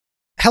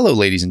Hello,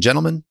 ladies and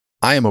gentlemen.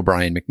 I am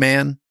O'Brien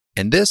McMahon,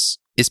 and this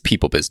is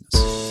People Business.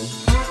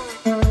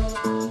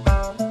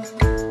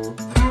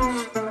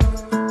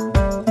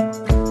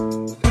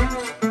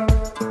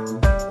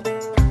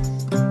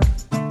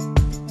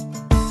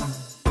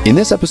 In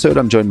this episode,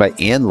 I'm joined by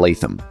Ann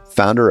Latham,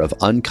 founder of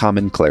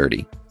Uncommon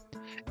Clarity.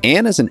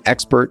 Ann is an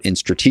expert in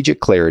strategic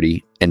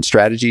clarity and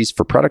strategies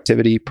for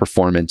productivity,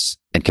 performance,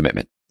 and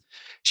commitment.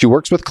 She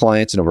works with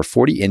clients in over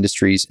 40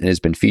 industries and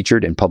has been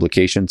featured in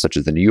publications such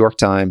as the New York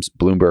Times,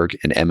 Bloomberg,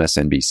 and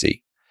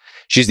MSNBC.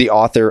 She's the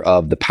author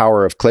of The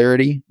Power of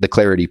Clarity, The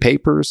Clarity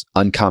Papers,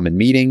 Uncommon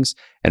Meetings,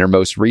 and her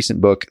most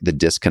recent book, The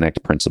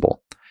Disconnect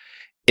Principle.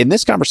 In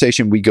this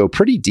conversation, we go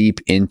pretty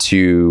deep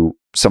into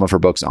some of her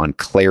books on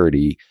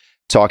clarity,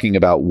 talking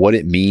about what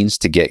it means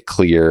to get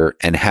clear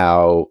and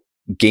how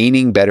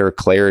gaining better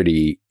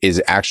clarity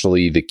is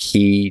actually the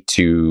key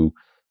to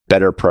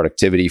better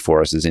productivity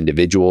for us as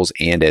individuals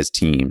and as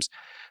teams.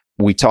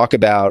 We talk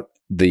about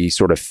the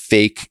sort of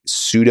fake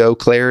pseudo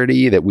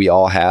clarity that we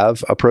all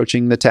have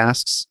approaching the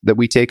tasks that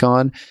we take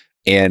on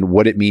and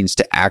what it means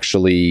to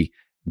actually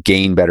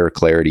gain better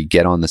clarity,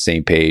 get on the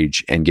same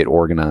page, and get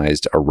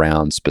organized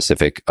around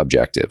specific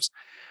objectives.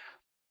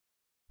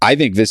 I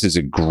think this is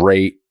a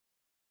great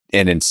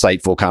and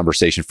insightful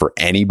conversation for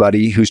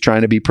anybody who's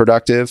trying to be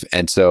productive.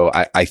 And so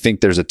I think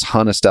there's a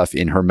ton of stuff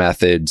in her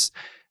methods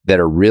that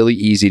are really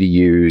easy to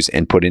use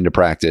and put into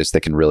practice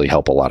that can really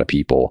help a lot of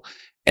people.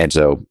 And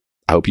so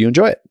I hope you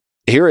enjoy it.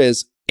 Here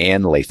is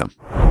Ann Latham.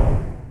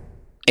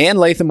 Ann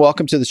Latham,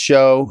 welcome to the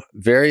show.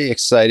 Very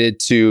excited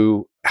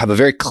to have a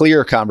very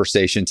clear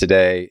conversation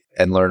today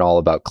and learn all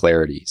about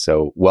clarity.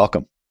 So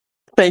welcome.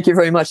 Thank you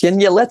very much. And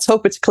yeah, let's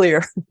hope it's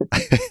clear.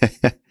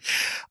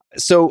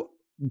 So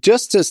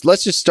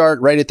let's just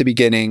start right at the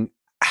beginning.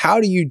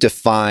 How do you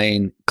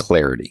define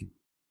clarity?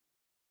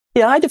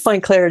 Yeah, I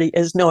define clarity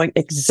as knowing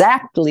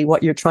exactly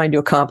what you're trying to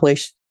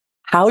accomplish,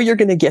 how you're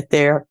going to get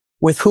there,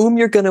 with whom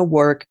you're going to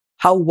work,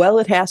 how well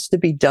it has to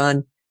be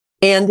done,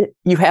 and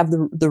you have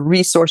the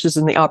resources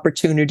and the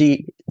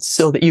opportunity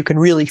so that you can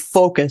really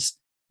focus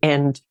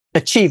and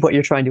achieve what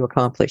you're trying to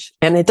accomplish.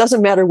 And it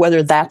doesn't matter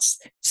whether that's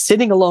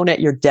sitting alone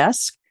at your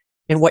desk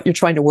and what you're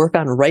trying to work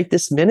on right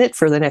this minute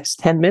for the next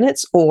 10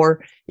 minutes,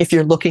 or if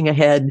you're looking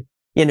ahead,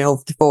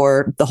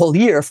 for the whole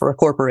year for a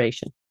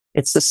corporation.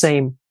 It's the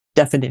same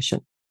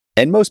definition.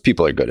 And most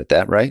people are good at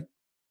that, right?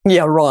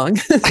 Yeah, wrong.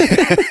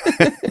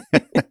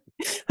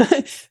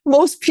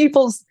 Most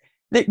people's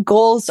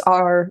goals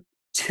are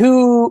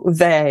too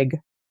vague.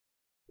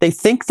 They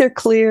think they're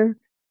clear,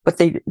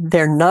 but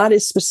they're not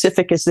as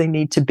specific as they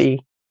need to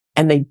be.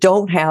 And they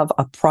don't have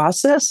a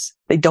process.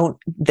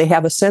 They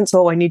have a sense,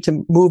 I need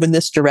to move in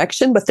this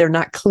direction, but they're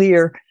not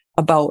clear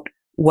about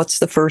what's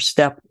the first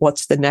step,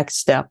 what's the next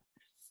step.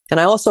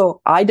 And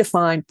I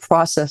define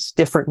process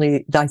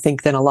differently, I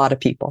think, than a lot of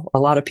people. A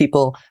lot of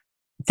people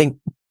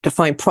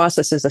define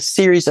process as a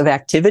series of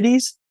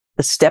activities,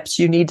 the steps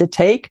you need to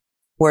take,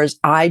 whereas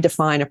I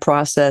define a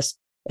process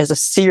as a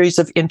series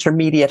of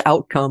intermediate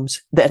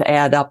outcomes that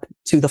add up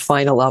to the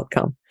final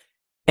outcome.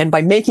 And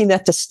by making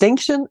that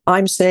distinction,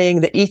 I'm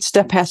saying that each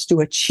step has to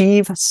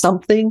achieve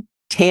something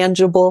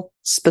tangible,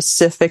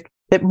 specific,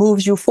 that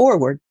moves you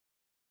forward.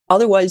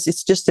 Otherwise,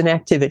 it's just an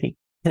activity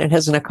and it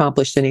hasn't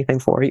accomplished anything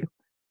for you.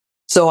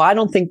 So I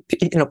don't think,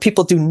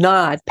 people do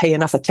not pay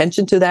enough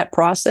attention to that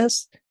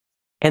process,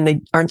 and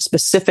they aren't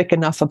specific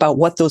enough about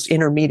what those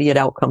intermediate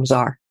outcomes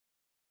are.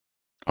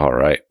 All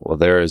right. Well,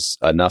 there is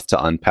enough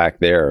to unpack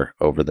there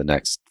over the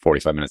next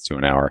 45 minutes to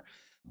an hour.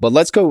 But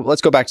let's go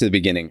back to the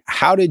beginning.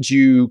 How did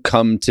you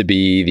come to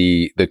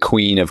be the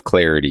queen of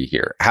clarity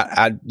here?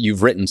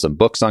 You've written some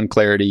books on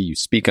clarity. You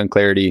speak on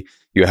clarity.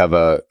 You have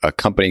a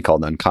company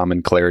called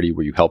Uncommon Clarity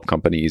where you help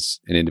companies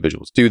and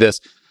individuals do this.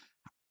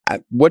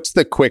 What's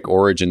the quick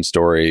origin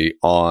story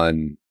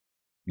on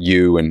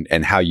you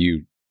and how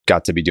you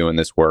got to be doing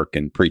this work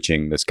and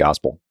preaching this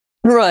gospel?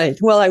 Right.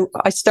 Well,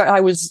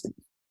 I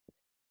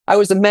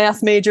was a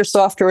math major,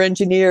 software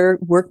engineer,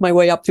 worked my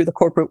way up through the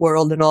corporate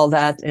world and all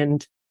that.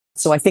 And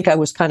so I think I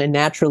was kind of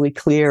naturally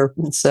clear.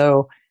 And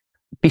so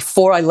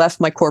before I left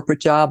my corporate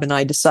job and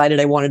I decided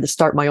I wanted to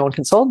start my own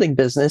consulting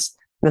business,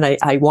 and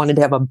I wanted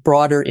to have a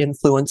broader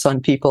influence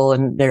on people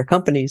and their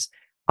companies,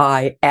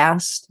 I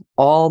asked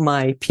all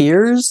my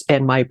peers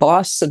and my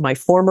boss and my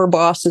former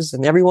bosses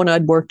and everyone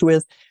I'd worked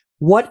with,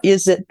 what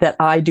is it that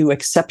I do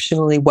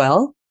exceptionally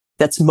well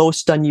that's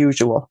most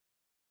unusual?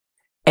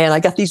 And I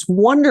got these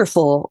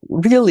wonderful,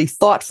 really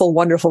thoughtful,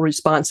 wonderful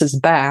responses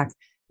back.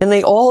 And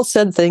they all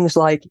said things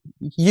like,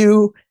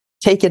 you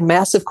take in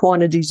massive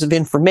quantities of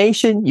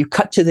information, you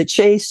cut to the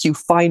chase, you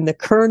find the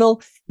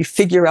kernel, you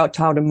figure out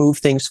how to move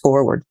things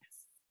forward.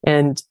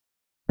 And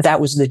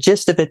that was the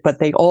gist of it, but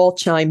they all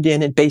chimed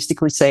in and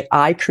basically say,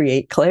 I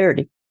create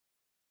clarity.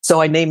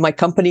 So I named my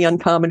company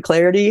Uncommon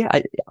Clarity.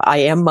 I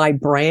am my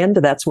brand.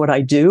 That's what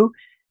I do.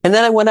 And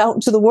then I went out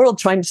into the world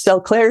trying to sell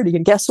clarity.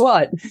 And guess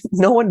what?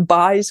 No one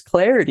buys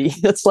clarity.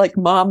 It's like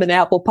mom and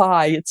apple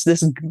pie. It's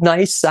this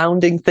nice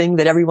sounding thing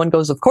that everyone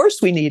goes, of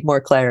course we need more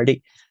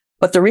clarity.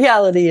 But the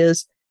reality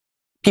is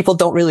people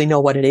don't really know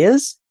what it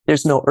is.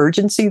 There's no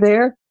urgency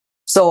there.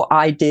 So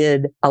I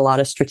did a lot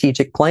of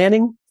strategic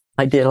planning.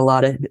 I did a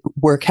lot of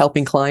work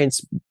helping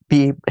clients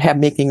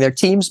making their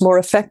teams more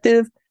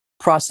effective,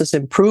 process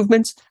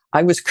improvements.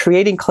 I was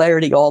creating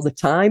clarity all the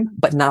time,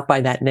 but not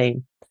by that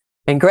name.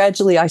 And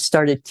gradually I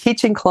started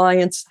teaching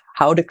clients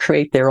how to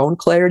create their own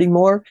clarity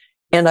more.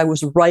 And I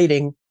was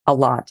writing a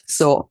lot.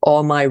 So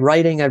all my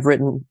writing, I've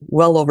written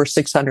well over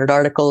 600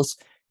 articles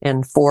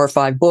and 4 or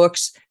 5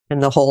 books.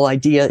 And the whole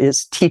idea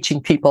is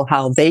teaching people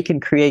how they can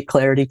create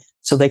clarity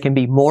so they can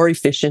be more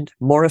efficient,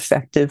 more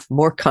effective,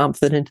 more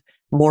confident,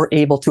 more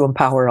able to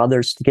empower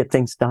others to get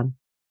things done.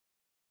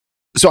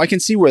 So I can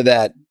see where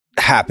that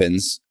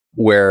happens,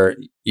 where,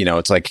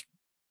 it's like,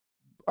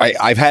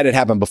 I've had it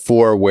happen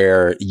before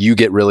where you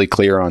get really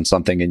clear on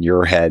something in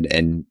your head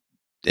and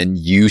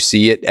you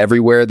see it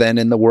everywhere then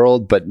in the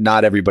world, but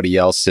not everybody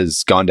else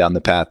has gone down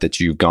the path that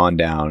you've gone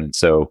down. And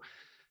so,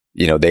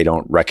 they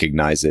don't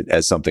recognize it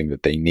as something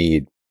that they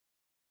need.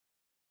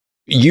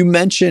 You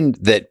mentioned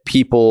that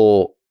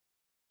people,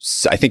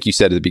 I think you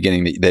said at the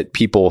beginning that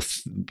people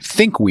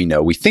think we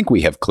think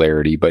we have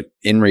clarity, but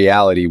in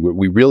reality,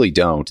 we really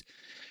don't.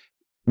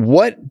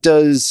 What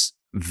does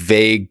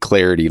vague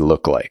clarity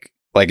look like?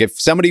 Like if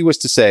somebody was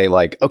to say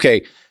like,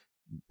 okay,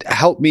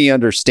 help me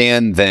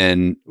understand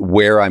then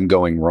where I'm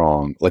going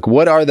wrong. Like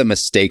what are the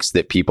mistakes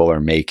that people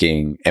are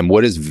making and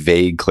what does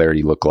vague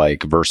clarity look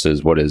like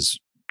versus what does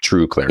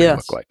true clarity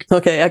look like?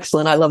 Okay,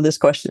 excellent. I love this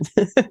question.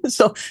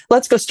 So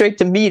let's go straight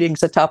to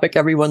meetings, a topic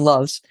everyone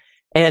loves.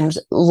 And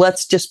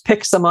let's just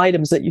pick some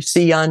items that you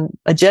see on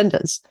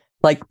agendas,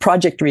 like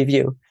project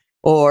review,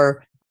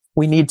 or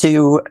we need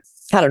to,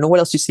 I don't know what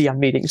else you see on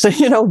meetings,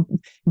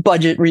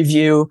 budget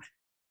review,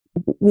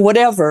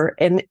 whatever.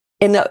 And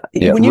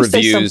when you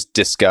reviews,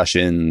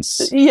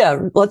 discussions. Yeah,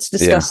 let's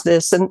discuss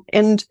this.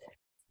 And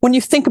when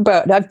you think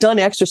about, I've done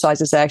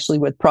exercises actually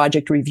with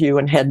project review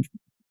and had,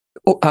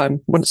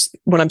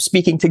 when I'm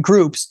speaking to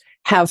groups,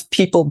 have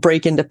people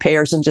break into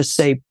pairs and just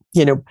say,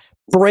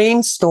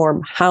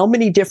 brainstorm how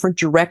many different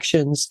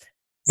directions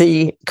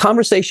the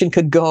conversation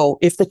could go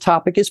if the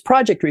topic is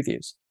project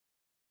reviews.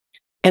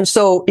 And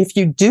so if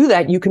you do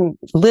that, you can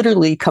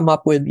literally come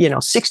up with,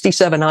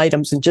 67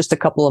 items in just a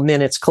couple of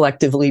minutes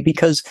collectively,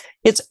 because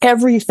it's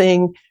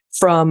everything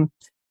from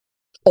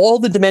all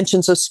the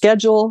dimensions of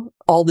schedule,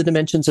 all the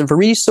dimensions of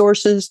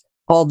resources,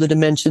 all the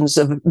dimensions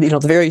of, the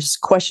various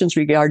questions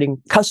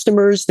regarding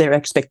customers, their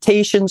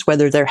expectations,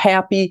 whether they're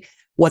happy,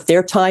 what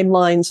their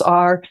timelines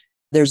are.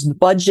 There's the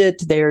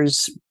budget,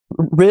 there's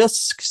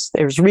risks,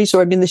 there's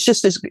resource. I mean,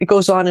 it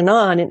goes on.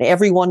 And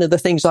every one of the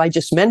things I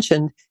just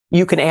mentioned,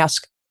 you can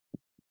ask,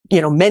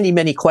 many,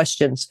 many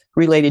questions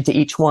related to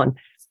each one.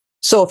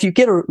 So if you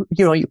get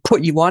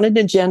you want an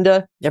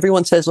agenda,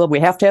 everyone says, well, we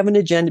have to have an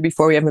agenda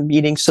before we have a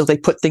meeting. So they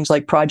put things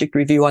like project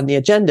review on the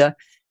agenda,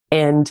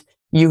 and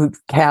you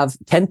have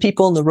 10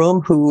 people in the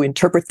room who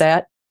interpret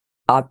that,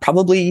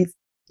 probably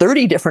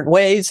 30 different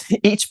ways.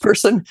 Each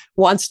person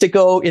wants to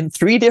go in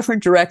 3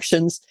 different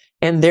directions,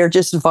 and they're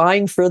just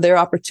vying for their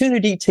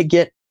opportunity to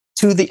get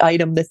to the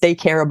item that they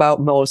care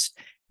about most.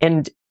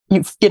 And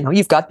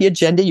you've got the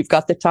agenda, you've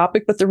got the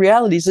topic, but the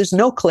reality is there's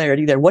no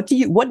clarity there. What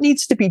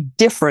needs to be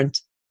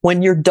different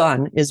when you're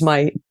done is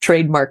my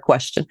trademark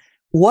question.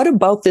 What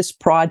about this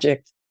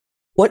project?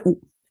 What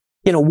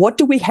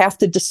do we have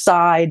to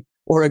decide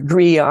or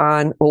agree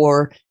on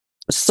or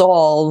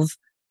solve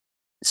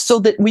so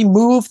that we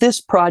move this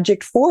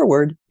project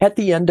forward at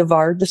the end of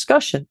our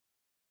discussion?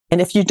 And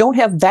if you don't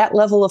have that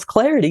level of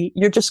clarity,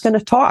 you're just going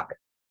to talk.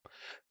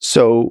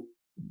 So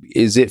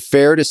is it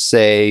fair to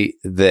say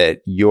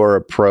that your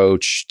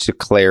approach to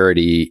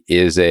clarity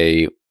is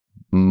a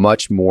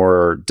much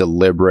more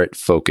deliberate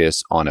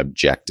focus on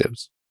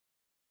objectives?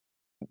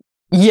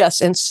 Yes,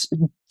 and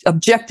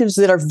objectives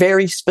that are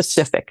very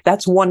specific.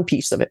 That's one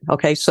piece of it.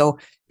 Okay, so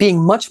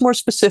being much more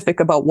specific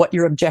about what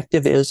your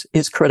objective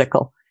is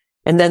critical.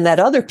 And then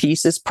that other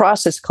piece is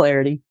process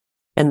clarity.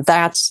 And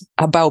that's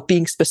about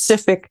being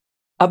specific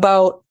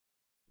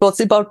it's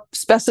about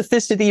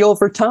specificity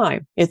over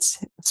time.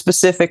 It's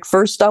specific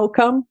first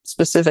outcome,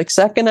 specific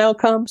second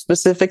outcome,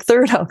 specific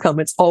third outcome.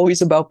 It's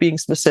always about being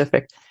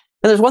specific.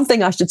 And there's one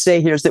thing I should say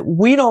here is that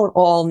we don't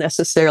all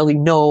necessarily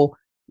know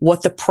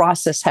what the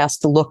process has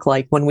to look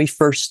like when we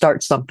first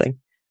start something.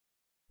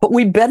 But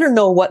we better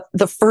know what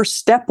the first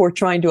step we're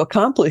trying to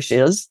accomplish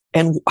is,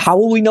 and how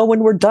will we know when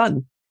we're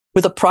done?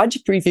 With a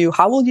project review,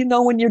 how will you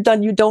know when you're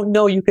done? You don't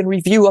know. You can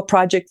review a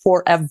project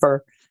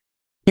forever.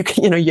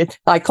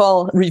 I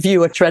call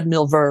review a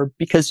treadmill verb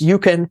because you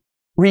can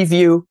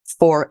review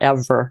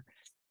forever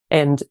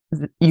and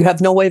you have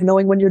no way of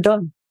knowing when you're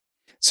done.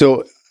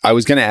 So I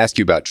was going to ask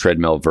you about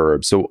treadmill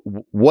verbs. So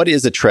what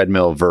is a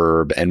treadmill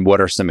verb and what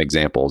are some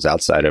examples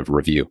outside of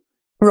review?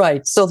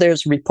 Right. So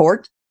there's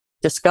report,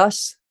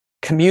 discuss,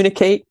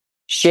 communicate,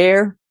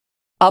 share,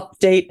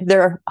 update.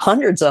 There are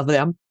hundreds of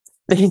them,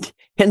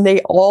 and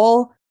they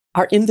all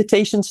are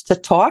invitations to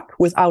talk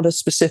without a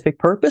specific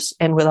purpose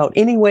and without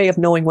any way of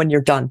knowing when you're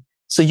done.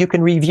 So you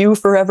can review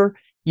forever,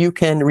 you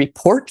can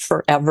report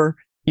forever,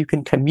 You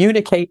can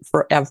communicate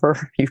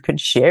forever. You can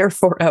share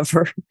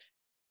forever.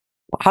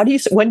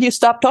 When do you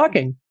stop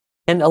talking?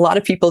 And a lot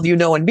of people,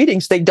 in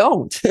meetings, they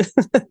don't.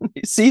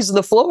 They seize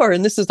the floor,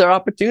 and this is their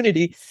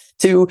opportunity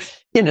to,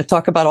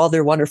 talk about all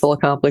their wonderful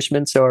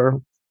accomplishments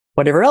or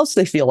whatever else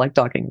they feel like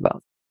talking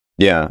about.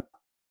 Yeah.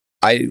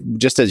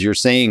 Just as you're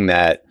saying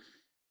that,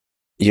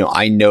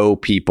 I know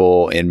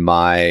people in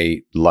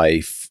my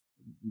life,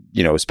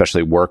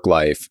 especially work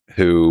life,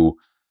 who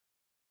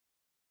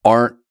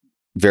aren't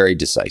very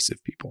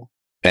decisive people.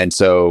 And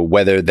so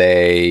whether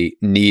they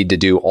need to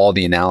do all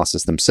the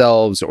analysis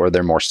themselves or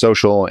they're more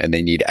social and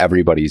they need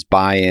everybody's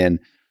buy-in,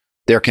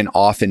 there can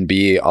often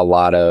be a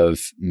lot of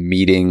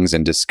meetings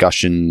and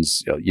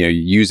discussions,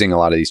 using a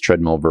lot of these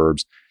treadmill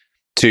verbs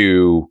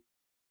to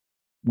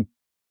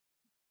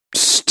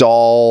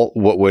stall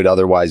what would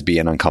otherwise be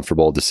an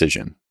uncomfortable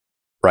decision,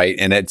 right?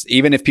 And it's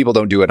even if people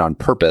don't do it on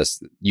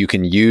purpose, you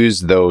can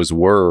use those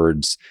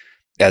words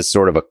as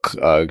sort of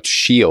a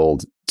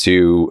shield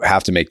to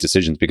have to make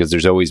decisions, because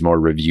there's always more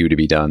review to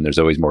be done. There's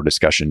always more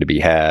discussion to be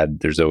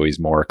had. There's always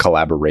more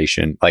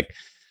collaboration. Like,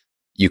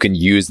 you can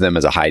use them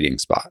as a hiding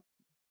spot.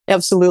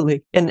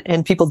 Absolutely.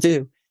 And people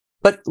do.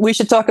 But we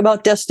should talk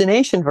about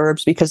destination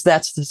verbs, because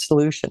that's the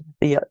solution.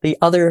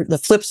 The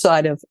flip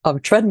side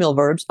of treadmill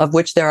verbs, of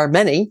which there are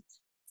many,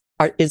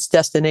 is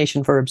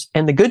destination verbs.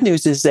 And the good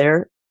news is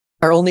there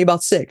are only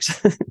about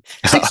 6.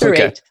 6 or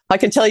 8. I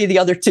can tell you the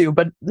other 2,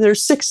 but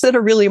there's 6 that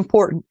are really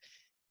important.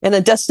 And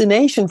a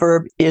destination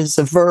verb is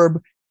a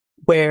verb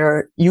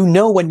where you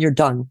know when you're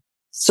done.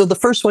 So the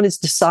first one is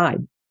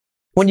decide.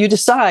 When you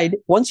decide,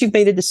 once you've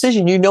made a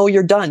decision, you know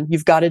you're done.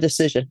 You've got a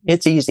decision.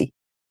 It's easy.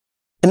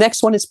 The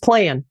next one is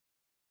plan.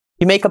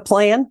 You make a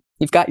plan.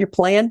 You've got your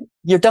plan.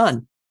 You're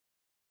done.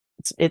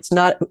 It's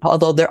not,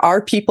 although there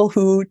are people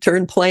who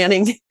turn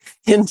planning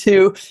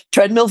into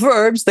treadmill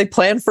verbs, they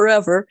plan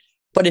forever.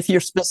 But if you're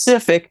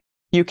specific,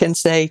 you can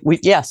say,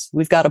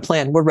 we've got a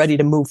plan. We're ready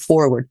to move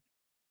forward.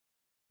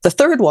 The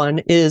third one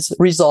is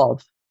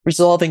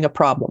resolving a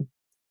problem.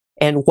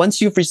 And once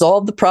you've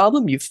resolved the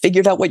problem, you've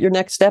figured out what your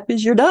next step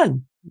is, you're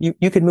done.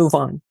 You can move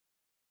on.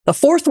 The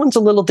fourth one's a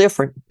little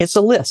different. It's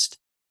a list.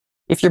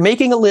 If you're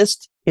making a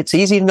list, it's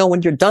easy to know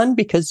when you're done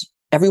because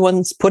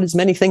everyone's put as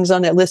many things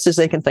on that list as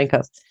they can think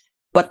of.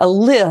 But a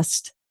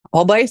list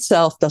all by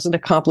itself doesn't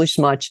accomplish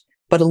much,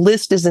 but a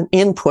list is an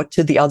input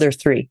to the other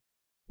 3.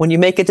 When you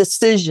make a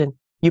decision,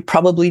 you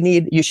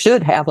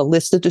should have a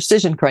list of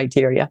decision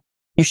criteria.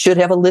 You should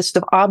have a list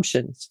of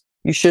options.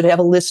 You should have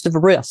a list of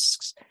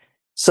risks.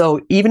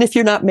 So even if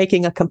you're not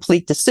making a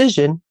complete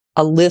decision,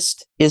 a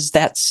list is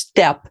that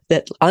step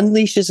that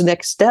unleashes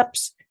next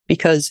steps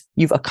because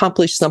you've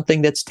accomplished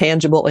something that's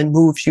tangible and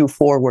moves you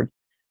forward.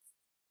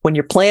 When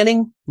you're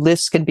planning,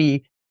 lists can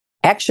be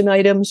action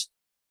items,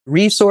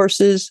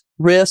 resources,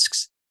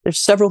 risks. There's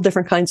several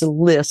different kinds of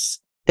lists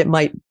that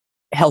might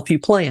help you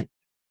plan.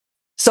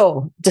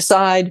 So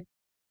decide,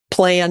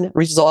 plan,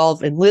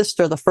 resolve, and list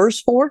are the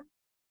first 4.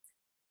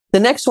 The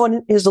next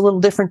one is a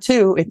little different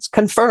too. It's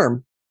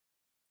confirm.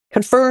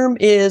 Confirm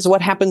is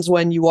what happens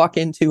when you walk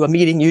into a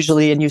meeting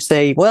usually and you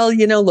say, well,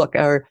 look,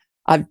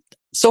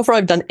 so far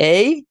I've done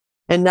A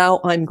and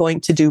now I'm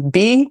going to do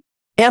B.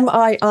 Am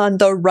I on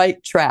the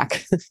right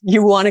track?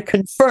 You want to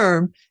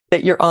confirm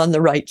that you're on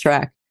the right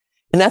track.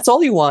 And that's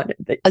all you want,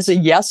 as a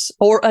yes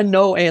or a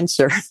no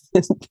answer.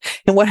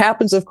 And what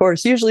happens, of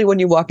course, usually when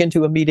you walk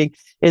into a meeting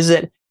is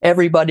that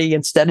everybody,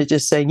 instead of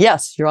just saying,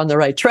 yes, you're on the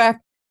right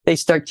track, they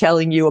start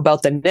telling you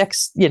about the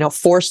next,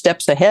 4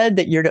 steps ahead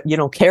that you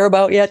don't care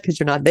about yet because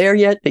you're not there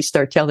yet. They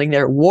start telling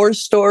their war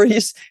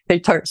stories.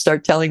 They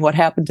start telling what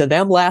happened to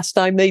them last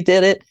time they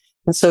did it.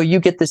 And so you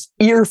get this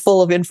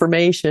earful of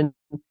information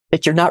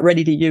that you're not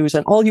ready to use.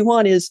 And all you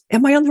want is,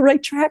 am I on the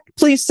right track?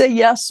 Please say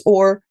yes.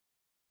 Or,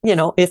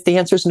 if the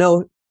answer is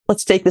no,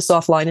 let's take this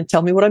offline and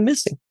tell me what I'm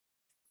missing.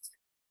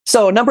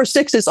 So number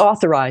 6 is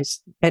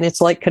authorize. And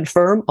it's like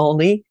confirm,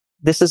 only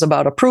this is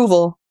about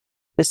approval.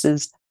 This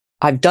is,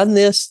 I've done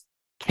this.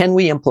 Can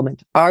we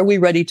implement? Are we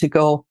ready to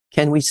go?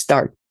 Can we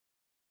start?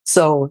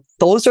 So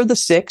those are the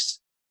 6.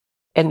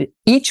 And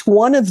each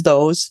one of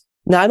those,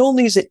 not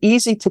only is it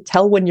easy to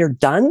tell when you're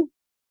done,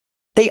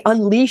 they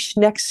unleash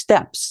next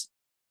steps.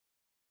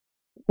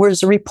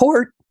 Whereas a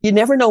report, you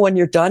never know when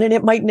you're done, and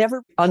it might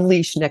never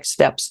unleash next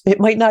steps. It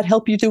might not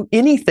help you do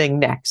anything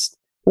next.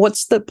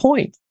 What's the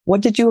point?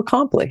 What did you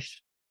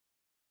accomplish?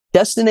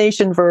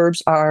 Destination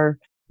verbs are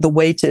the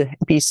way to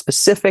be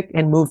specific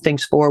and move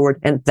things forward.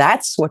 And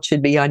that's what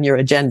should be on your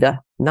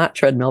agenda, not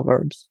treadmill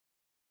verbs.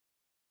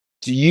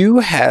 Do you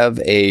have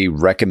a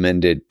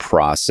recommended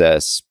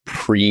process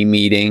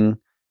pre-meeting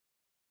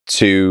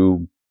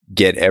to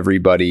get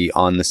everybody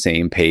on the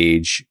same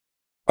page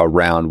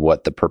around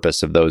what the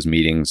purpose of those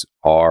meetings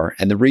are?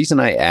 And the reason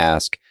I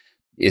ask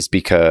is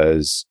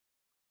because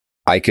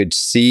I could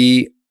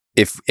see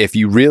if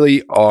you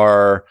really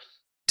are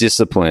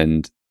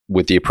disciplined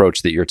with the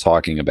approach that you're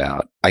talking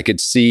about, I could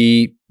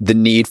see the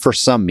need for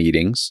some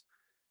meetings.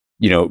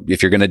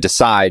 If you're going to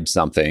decide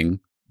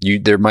something,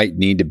 there might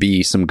need to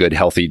be some good,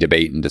 healthy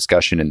debate and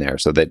discussion in there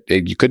so that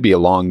you could be a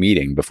long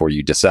meeting before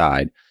you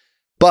decide.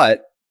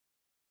 But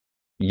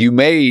you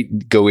may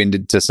go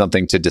into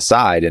something to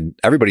decide and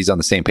everybody's on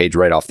the same page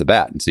right off the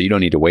bat. And so you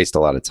don't need to waste a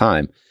lot of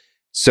time.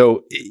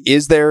 So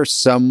is there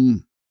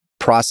some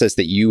process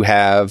that you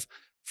have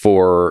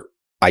for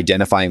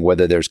identifying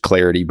whether there's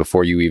clarity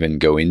before you even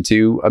go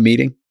into a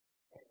meeting?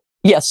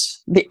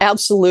 Yes. The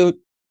absolute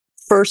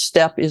first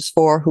step is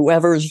for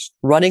whoever's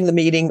running the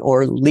meeting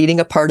or leading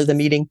a part of the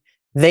meeting.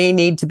 They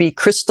need to be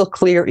crystal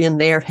clear in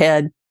their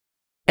head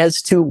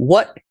as to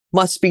what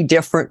must be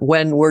different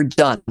when we're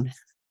done.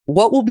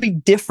 What will be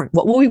different?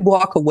 What will we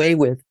walk away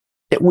with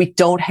that we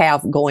don't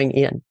have going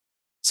in?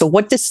 So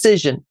what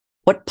decision,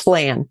 what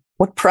plan,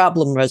 what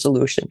problem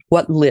resolution,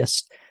 what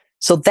list?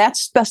 So that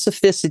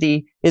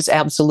specificity is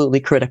absolutely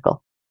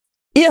critical.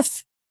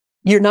 If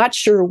you're not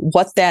sure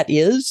what that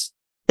is,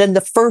 then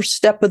the first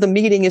step of the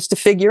meeting is to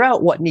figure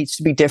out what needs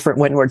to be different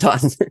when we're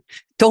done.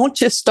 Don't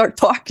just start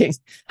talking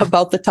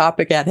about the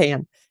topic at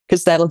hand,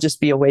 because that'll just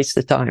be a waste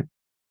of time.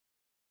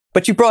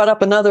 But you brought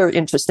up another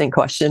interesting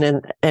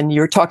question, and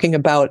you're talking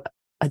about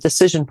a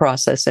decision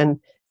process. And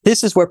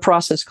this is where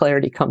process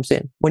clarity comes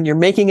in. When you're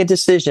making a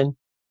decision,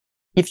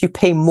 if you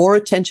pay more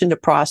attention to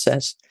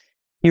process,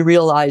 you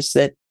realize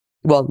that,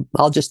 well,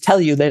 I'll just tell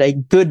you that a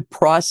good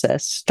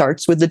process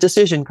starts with the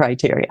decision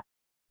criteria.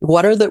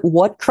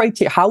 What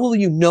criteria? How will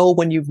you know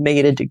when you've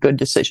made a good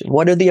decision?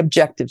 What are the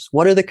objectives?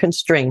 What are the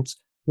constraints?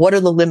 What are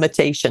the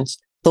limitations?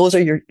 Those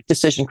are your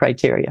decision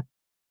criteria.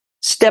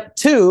 Step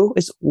 2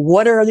 is,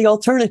 what are the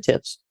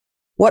alternatives?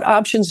 What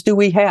options do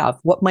we have?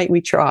 What might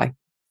we try?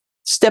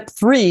 Step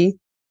 3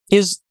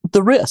 is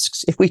the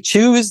risks. If we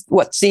choose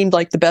what seemed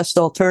like the best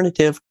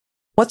alternative,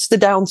 what's the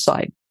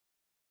downside?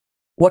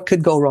 What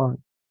could go wrong?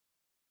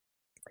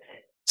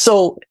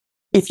 So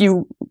if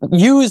you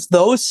use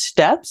those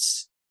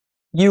steps,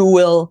 you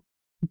will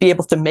be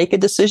able to make a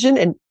decision.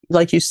 And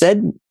like you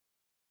said,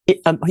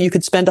 you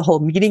could spend a whole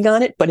meeting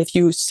on it. But if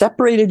you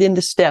separate it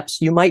into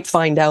steps, you might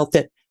find out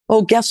that,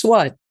 oh, guess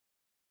what?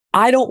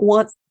 I don't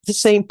want the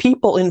same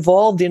people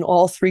involved in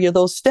all 3 of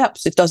those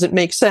steps. It doesn't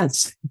make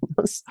sense.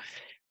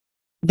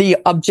 The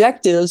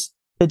objectives,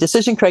 the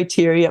decision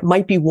criteria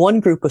might be one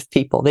group of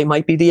people. They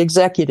might be the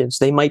executives.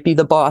 They might be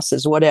the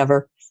bosses,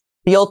 whatever.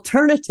 The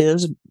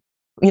alternatives,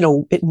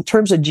 in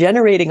terms of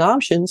generating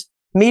options,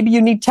 maybe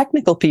you need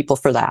technical people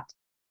for that.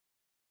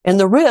 And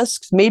the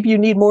risks, maybe you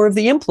need more of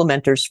the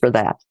implementers for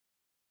that.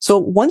 So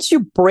once you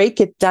break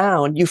it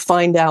down, you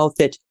find out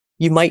that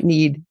you might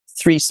need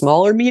 3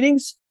 smaller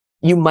meetings.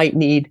 You might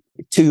need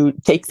to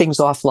take things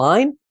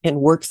offline and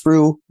work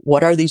through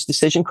what are these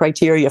decision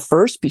criteria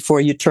first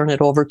before you turn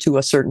it over to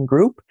a certain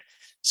group.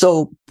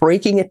 So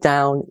breaking it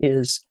down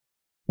is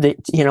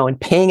and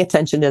paying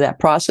attention to that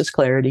process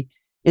clarity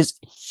is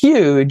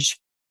huge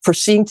for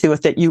seeing to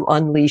it that you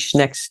unleash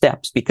next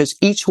steps, because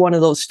each one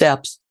of those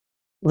steps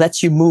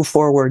lets you move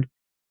forward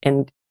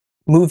and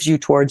moves you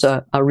towards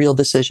a real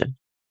decision.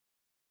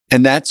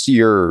 And that's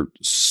your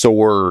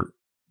SOAR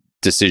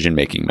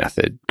decision-making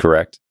method,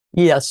 correct?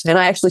 Yes. And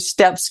I actually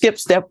skip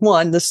step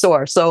 1, the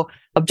SOAR. So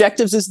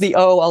objectives is the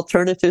O,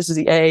 alternatives is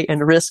the A,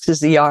 and risks is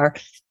the R.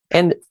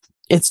 And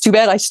it's too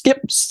bad I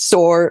skipped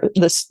SOAR.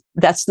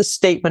 That's the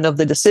statement of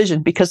the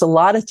decision, because a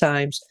lot of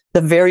times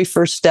the very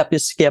first step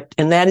is skipped,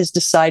 and that is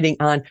deciding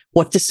on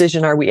what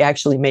decision are we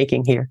actually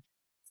making here.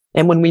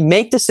 And when we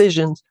make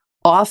decisions,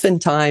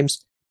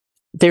 oftentimes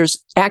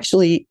there's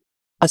actually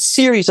a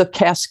series of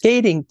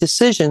cascading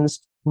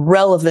decisions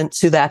relevant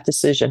to that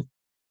decision.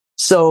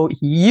 So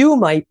you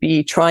might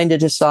be trying to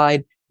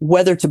decide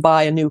whether to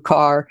buy a new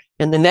car,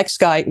 and the next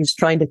guy is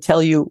trying to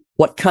tell you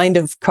what kind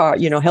of car,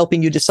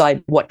 helping you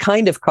decide what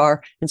kind of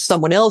car, and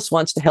someone else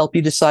wants to help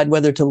you decide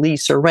whether to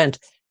lease or rent.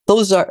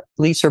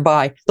 Lease or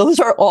buy. Those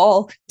are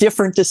all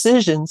different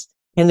decisions,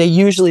 and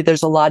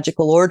there's a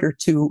logical order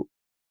to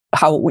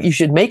how you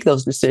should make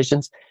those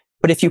decisions.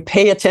 But if you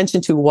pay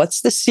attention to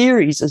what's the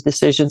series of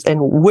decisions and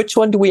which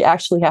one do we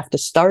actually have to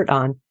start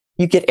on,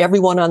 you get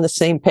everyone on the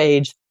same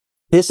page.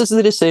 This is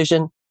the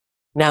decision.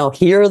 Now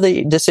here are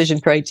the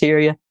decision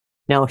criteria.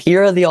 Now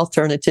here are the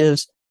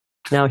alternatives.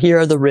 Now here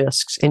are the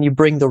risks. And you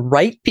bring the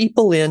right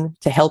people in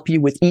to help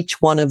you with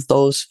each one of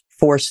those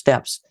 4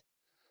 steps.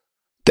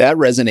 That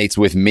resonates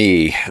with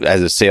me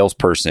as a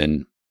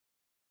salesperson.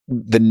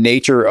 The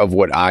nature of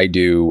what I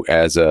do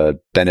as a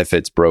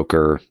benefits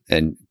broker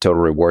and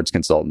total rewards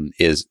consultant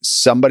is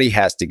somebody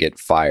has to get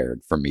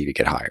fired for me to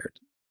get hired,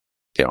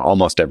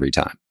 almost every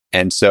time.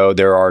 And so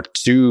there are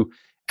 2,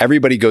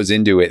 everybody goes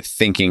into it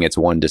thinking it's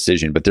one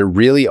decision, but there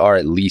really are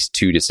at least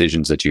 2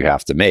 decisions that you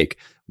have to make.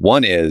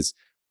 One is,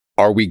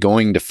 are we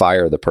going to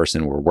fire the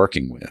person we're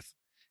working with?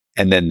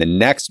 And then the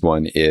next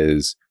one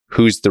is,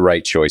 who's the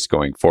right choice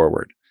going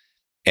forward?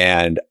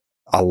 And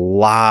a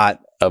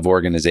lot of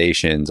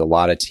organizations, a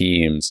lot of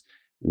teams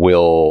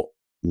will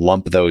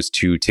lump those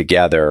 2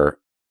 together,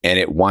 and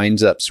it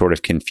winds up sort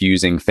of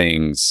confusing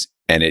things,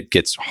 and it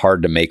gets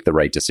hard to make the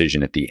right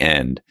decision at the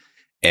end.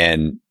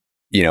 And,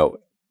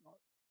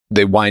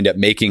 they wind up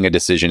making a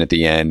decision at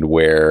the end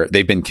where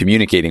they've been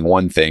communicating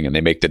one thing and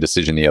they make the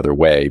decision the other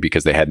way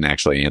because they hadn't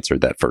actually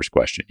answered that first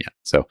question yet.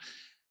 So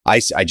I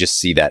just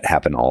see that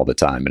happen all the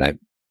time. And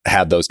I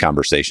have those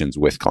conversations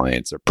with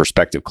clients or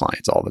prospective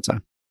clients all the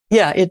time.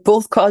 Yeah, it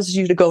both causes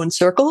you to go in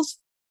circles.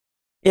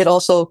 It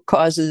also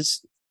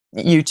causes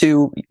you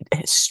to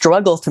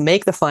struggle to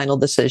make the final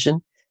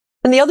decision.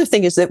 And the other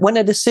thing is that when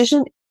a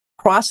decision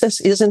process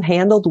isn't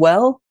handled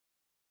well,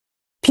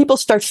 people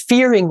start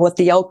fearing what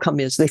the outcome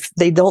is.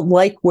 They don't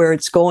like where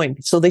it's going.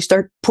 So they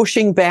start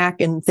pushing back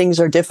and things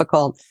are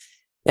difficult.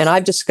 And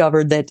I've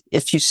discovered that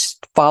if you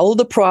follow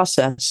the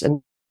process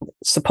and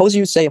suppose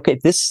you say, okay,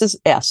 this is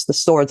S, the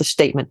store, the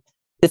statement.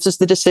 This is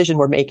the decision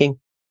we're making.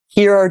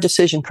 Here are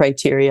decision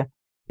criteria.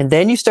 And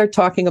then you start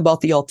talking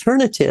about the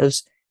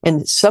alternatives.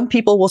 And some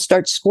people will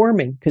start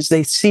squirming because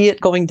they see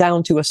it going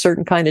down to a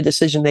certain kind of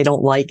decision. They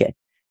don't like it.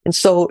 And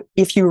so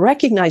if you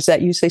recognize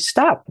that, you say,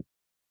 stop.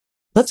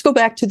 Let's go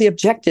back to the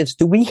objectives.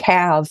 Do we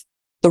have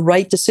the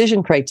right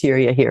decision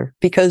criteria here?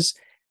 Because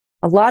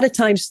a lot of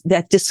times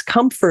that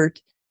discomfort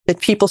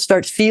that people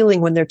start feeling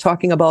when they're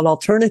talking about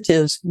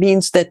alternatives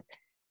means that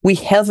we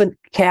haven't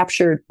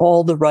captured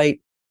all the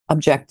right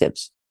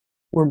objectives.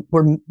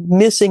 We're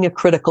missing a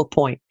critical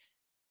point.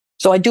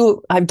 So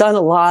I've done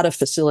a lot of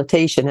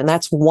facilitation, and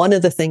that's one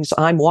of the things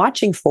I'm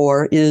watching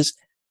for is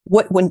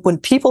when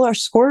people are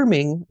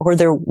squirming or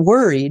they're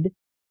worried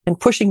and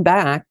pushing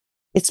back,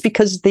 it's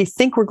because they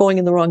think we're going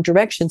in the wrong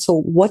direction.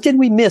 So what did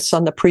we miss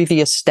on the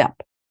previous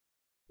step?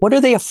 What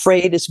are they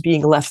afraid is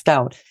being left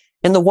out?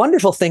 And the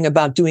wonderful thing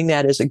about doing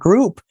that as a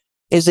group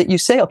is that you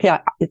say, okay,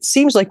 it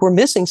seems like we're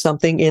missing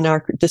something in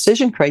our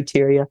decision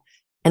criteria.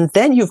 And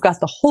then you've got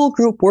the whole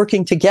group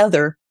working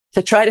together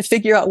to try to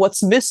figure out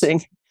what's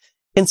missing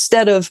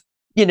instead of,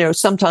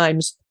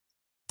 sometimes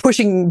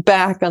pushing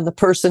back on the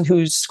person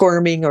who's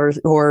squirming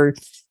or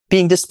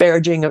being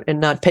disparaging and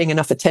not paying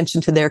enough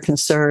attention to their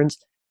concerns.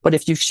 But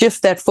if you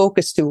shift that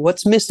focus to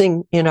what's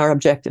missing in our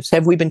objectives,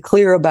 have we been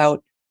clear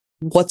about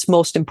what's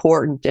most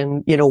important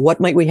and, what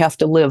might we have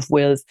to live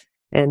with?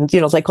 And,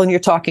 like when you're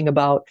talking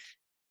about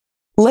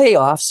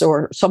layoffs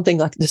or something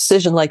like a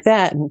decision like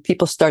that, and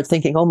people start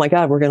thinking, oh my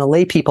God, we're going to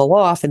lay people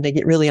off, and they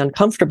get really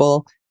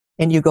uncomfortable.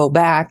 And you go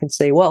back and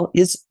say, well,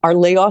 are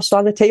layoffs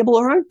on the table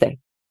or aren't they?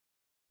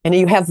 And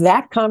you have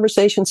that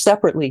conversation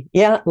separately.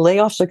 Yeah,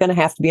 layoffs are going to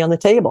have to be on the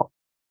table.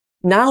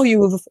 Now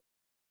you've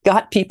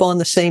got people on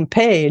the same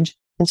page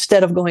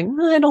instead of going,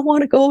 I don't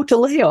want to go to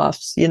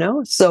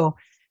layoffs, So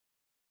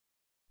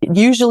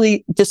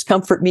usually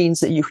discomfort means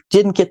that you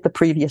didn't get the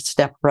previous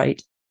step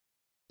right.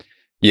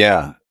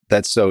 Yeah,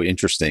 that's so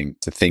interesting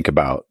to think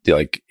about.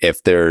 Like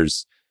if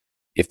there's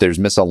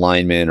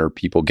misalignment or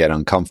people get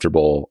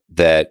uncomfortable,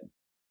 that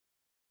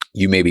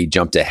you maybe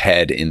jumped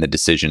ahead in the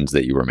decisions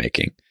that you were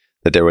making.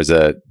 That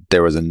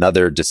there was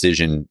another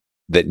decision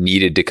that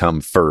needed to come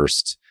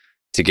first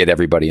to get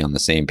everybody on the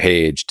same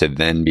page to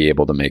then be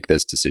able to make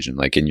this decision.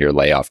 Like in your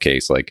layoff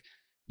case, like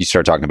you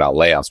start talking about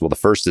layoffs. Well, the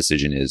first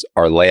decision is,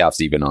 are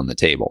layoffs even on the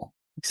table?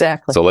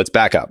 Exactly. So let's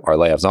back up. Are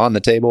layoffs on the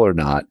table or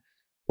not?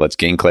 Let's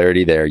gain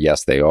clarity there.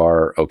 Yes, they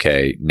are.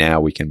 Okay, now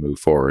we can move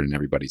forward and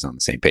everybody's on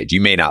the same page.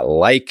 You may not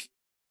like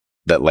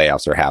that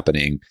layoffs are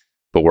happening,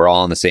 but we're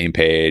all on the same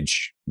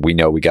page. We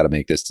know we got to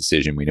make this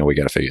decision. We know we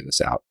got to figure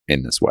this out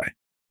in this way.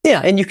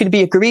 Yeah, and you can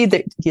be agreed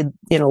that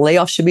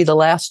layoffs should be the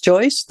last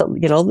choice.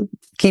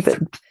 Keep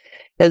it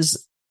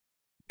as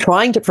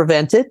trying to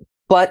prevent it,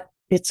 but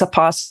it's a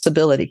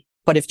possibility.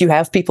 But if you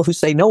have people who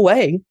say no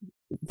way,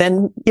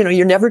 then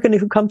you're never going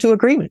to come to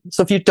agreement.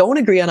 So if you don't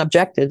agree on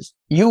objectives,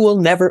 you will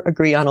never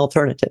agree on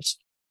alternatives.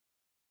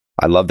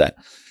 I love that.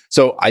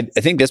 So I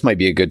think this might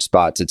be a good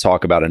spot to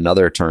talk about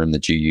another term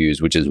that you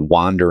use, which is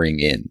wandering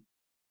in.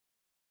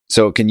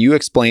 So can you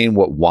explain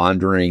what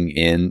wandering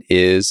in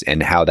is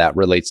and how that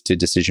relates to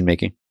decision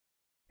making?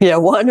 Yeah,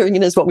 wandering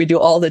in is what we do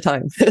all the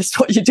time. It's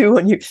what you do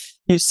when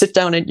you sit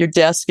down at your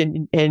desk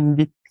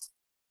and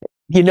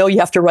you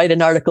have to write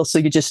an article, so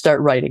you just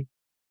start writing.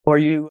 Or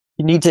you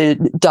need to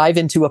dive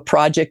into a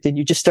project and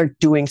you just start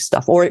doing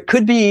stuff. Or it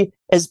could be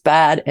as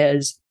bad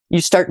as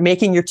you start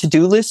making your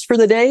to-do list for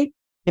the day.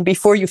 And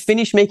before you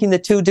finish making the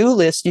to-do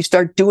list, you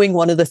start doing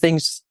one of the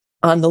things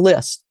on the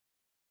list.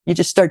 You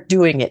just start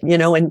doing it,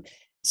 and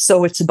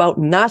so it's about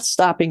not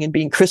stopping and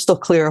being crystal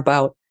clear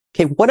about,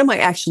 okay, what am I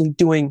actually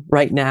doing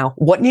right now?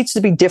 What needs to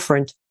be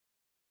different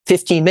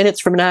 15 minutes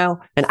from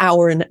now, an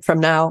hour from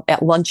now,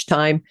 at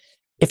lunchtime?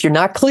 If you're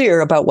not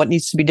clear about what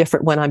needs to be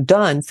different when I'm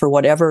done for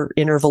whatever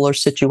interval or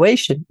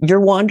situation, you're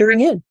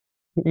wandering in.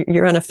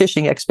 You're on a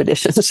fishing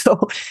expedition.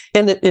 So,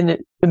 and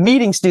the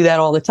meetings do that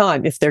all the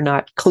time. If they're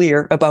not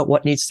clear about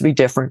what needs to be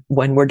different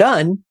when we're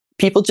done,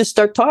 people just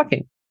start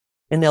talking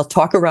and they'll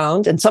talk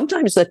around. And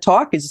sometimes that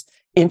talk is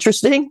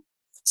interesting.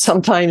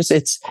 Sometimes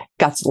it's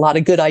got a lot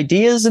of good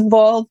ideas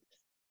involved.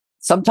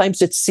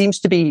 Sometimes it seems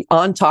to be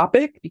on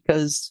topic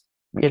because,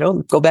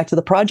 go back to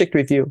the project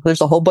review.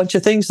 There's a whole bunch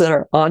of things that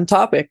are on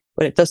topic,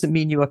 but it doesn't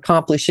mean you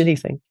accomplish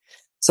anything.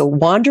 So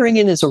wandering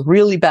in is a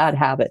really bad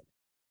habit.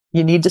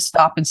 You need to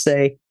stop and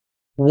say,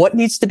 what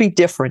needs to be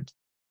different?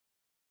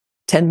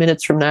 10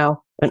 minutes from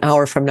now, an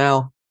hour from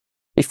now,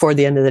 before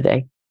the end of the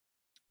day.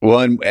 Well,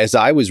 and as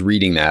I was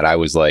reading that, I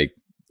was like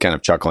kind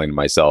of chuckling to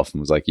myself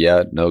and was like,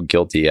 yeah, no,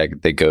 guilty. I can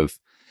think of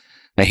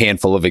a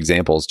handful of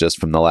examples just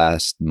from the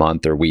last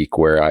month or week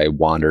where I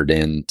wandered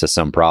into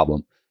some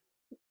problem.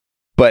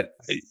 But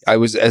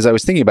as I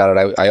was thinking about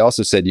it, I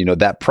also said,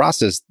 that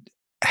process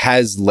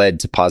has led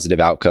to positive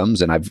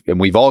outcomes, and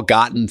we've all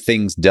gotten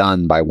things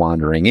done by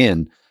wandering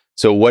in.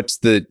 So what's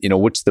the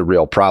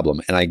real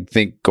problem? And I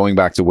think going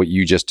back to what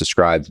you just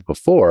described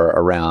before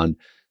around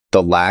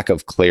the lack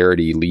of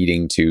clarity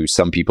leading to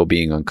some people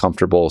being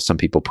uncomfortable, some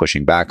people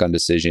pushing back on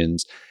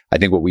decisions. I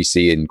think what we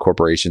see in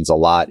corporations a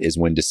lot is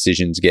when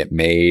decisions get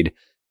made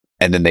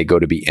and then they go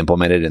to be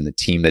implemented and the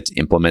team that's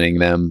implementing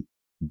them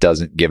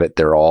doesn't give it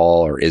their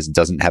all or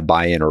doesn't have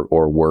buy-in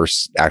or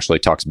worse, actually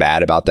talks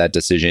bad about that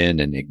decision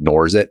and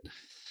ignores it.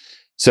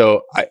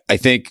 So I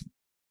think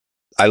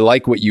I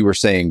like what you were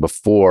saying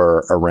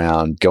before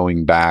around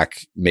going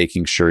back,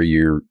 making sure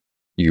you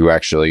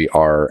actually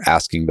are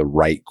asking the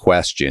right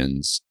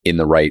questions in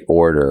the right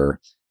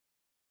order,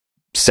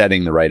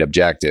 setting the right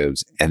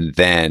objectives, and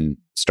then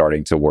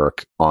starting to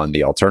work on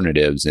the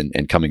alternatives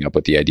and coming up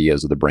with the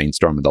ideas of the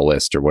brainstorm of the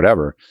list or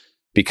whatever,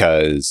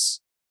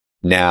 because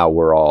now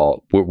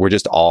we're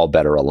just all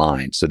better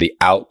aligned. So the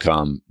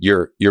outcome,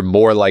 you're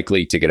more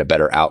likely to get a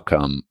better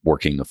outcome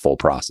working the full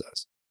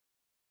process.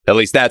 At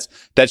least that's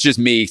just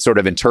me sort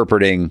of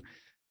interpreting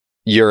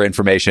your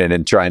information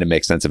and trying to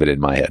make sense of it in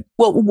my head.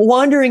 Well,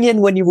 wandering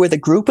in when you're with a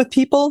group of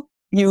people,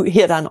 you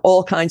hit on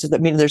all kinds of,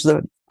 there's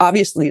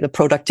obviously the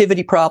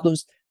productivity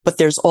problems, but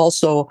there's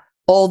also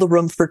all the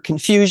room for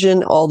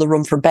confusion, all the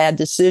room for bad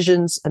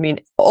decisions.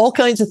 All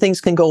kinds of things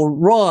can go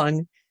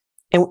wrong,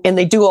 and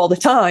they do all the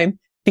time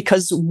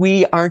because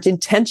we aren't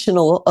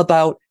intentional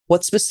about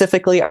what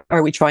specifically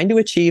are we trying to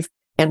achieve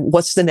and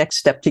what's the next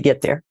step to get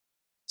there.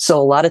 So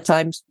a lot of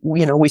times,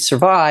 we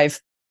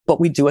survive,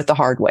 but we do it the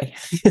hard way,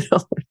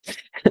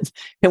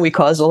 and we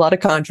cause a lot of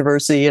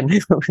controversy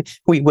and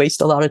we waste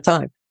a lot of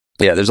time.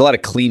 Yeah, there's a lot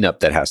of cleanup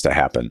that has to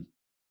happen.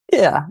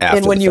 Yeah,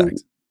 and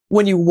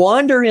when you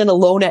wander in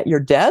alone at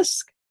your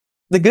desk,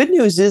 the good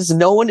news is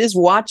no one is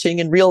watching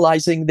and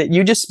realizing that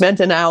you just spent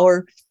an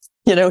hour,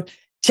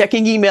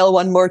 checking email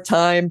one more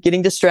time,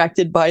 getting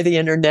distracted by the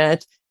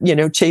internet,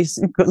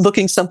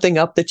 looking something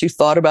up that you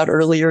thought about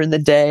earlier in the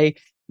day.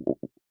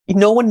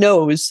 No one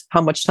knows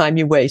how much time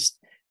you waste.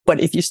 But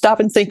if you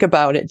stop and think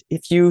about it,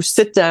 if you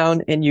sit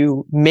down and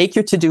you make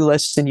your to-do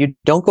lists and you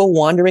don't go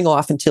wandering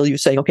off until you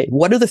say, okay,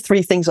 what are the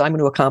 3 things I'm going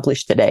to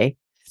accomplish today?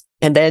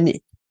 And then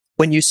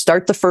when you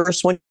start the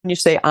first one, you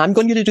say, I'm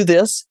going to do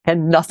this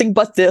and nothing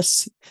but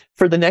this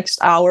for the next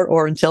hour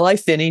or until I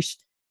finish.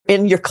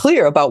 And you're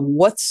clear about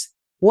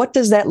what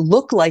does that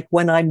look like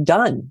when I'm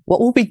done? What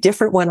will be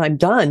different when I'm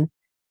done?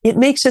 It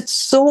makes it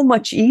so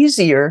much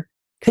easier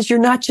because you're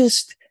not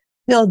just,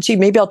 gee,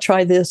 maybe I'll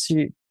try this.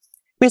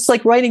 It's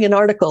like writing an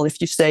article. If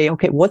you say,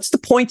 okay, what's the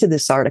point of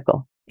this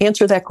article?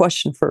 Answer that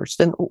question first.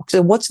 And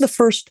so what's the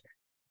first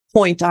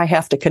point I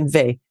have to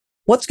convey?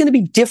 What's going to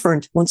be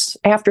different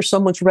after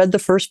someone's read the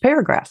first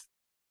paragraph?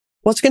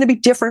 What's going to be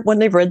different when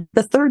they've read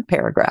the 3rd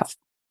paragraph?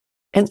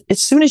 And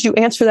as soon as you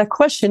answer that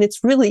question,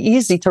 it's really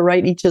easy to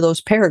write each of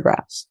those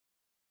paragraphs.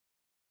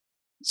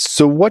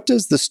 So what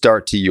does the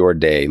start to your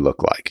day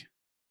look like?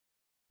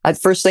 The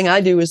first thing I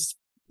do is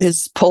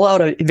pull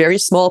out a very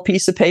small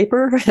piece of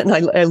paper and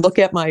I look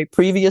at my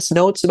previous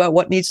notes about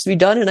what needs to be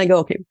done. And I go,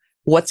 okay,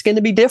 what's going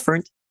to be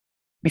different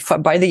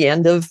by the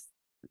end of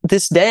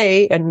this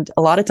day? And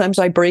a lot of times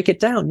I break it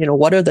down.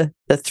 What are the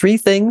 3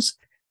 things?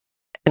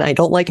 And I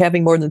don't like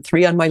having more than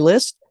 3 on my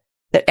list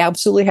that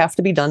absolutely have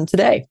to be done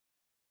today.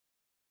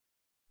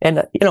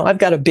 And, I've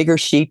got a bigger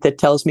sheet that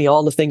tells me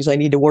all the things I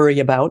need to worry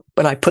about,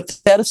 but I put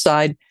that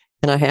aside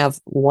and I have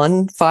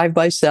one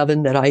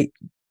 5x7 that I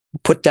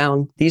put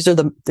down. These are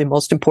the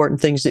most important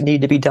things that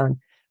need to be done.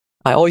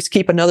 I always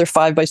keep another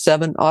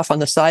 5x7 off on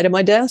the side of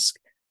my desk.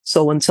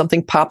 So when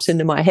something pops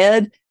into my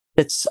head,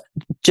 it's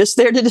just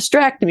there to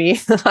distract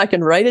me. I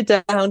can write it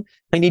down.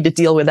 I need to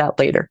deal with that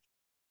later.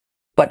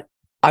 But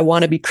I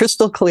want to be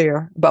crystal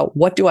clear about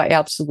what do I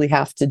absolutely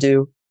have to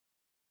do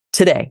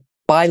today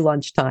by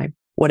lunchtime,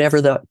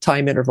 whatever the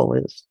time interval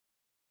is.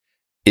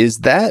 Is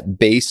that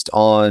based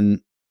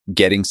on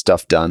getting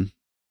stuff done?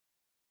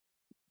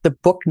 The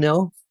book,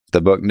 no.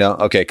 The book, no.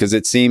 Okay, because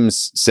it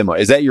seems similar.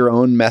 Is that your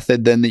own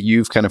method then that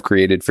you've kind of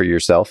created for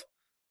yourself?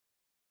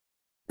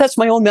 That's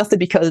my own method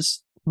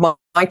because my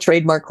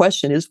trademark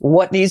question is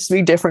what needs to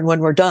be different when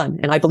we're done?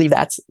 And I believe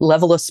that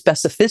level of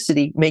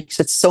specificity makes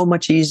it so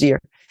much easier.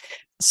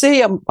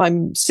 Say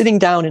I'm sitting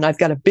down and I've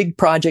got a big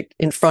project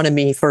in front of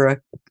me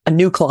for a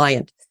new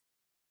client.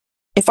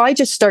 If I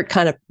just start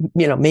kind of,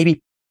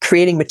 maybe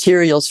creating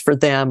materials for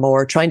them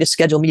or trying to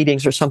schedule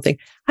meetings or something,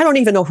 I don't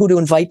even know who to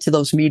invite to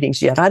those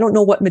meetings yet. I don't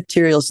know what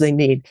materials they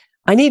need.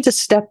 I need to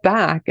step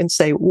back and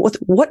say,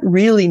 what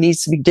really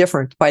needs to be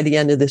different by the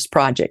end of this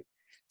project?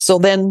 So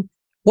then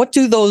what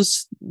do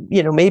those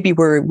maybe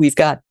we've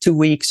got 2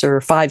 weeks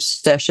or 5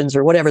 sessions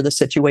or whatever the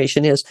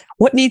situation is.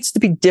 What needs to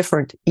be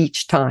different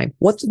each time?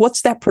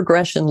 What's that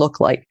progression look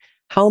like?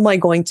 How am I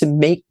going to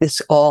make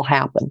this all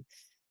happen?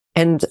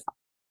 And it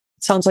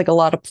sounds like a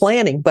lot of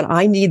planning, but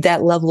I need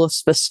that level of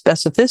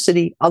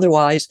specificity.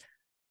 Otherwise,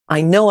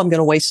 I know I'm going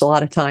to waste a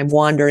lot of time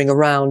wandering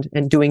around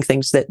and doing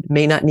things that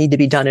may not need to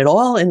be done at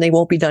all, and they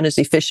won't be done as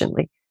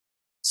efficiently.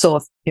 So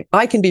if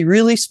I can be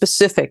really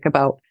specific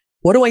about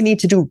what do I need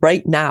to do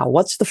right now?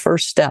 What's the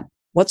first step?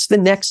 What's the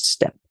next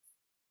step?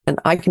 And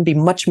I can be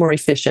much more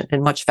efficient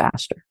and much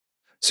faster.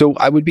 So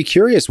I would be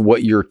curious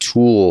what your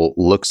tool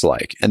looks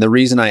like. And the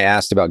reason I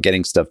asked about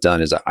getting stuff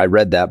done is I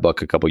read that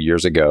book a couple of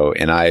years ago,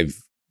 and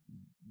I've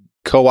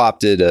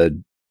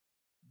co-opted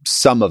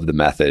some of the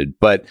method,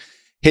 but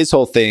his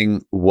whole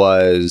thing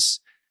was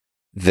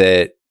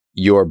that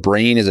your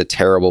brain is a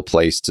terrible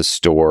place to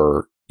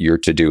store your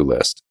to-do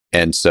list.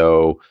 And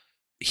so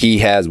he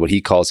has what he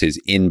calls his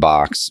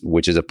inbox,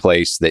 which is a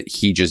place that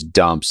he just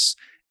dumps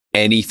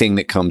anything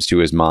that comes to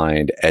his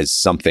mind as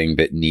something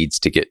that needs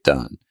to get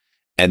done.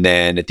 And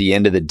then at the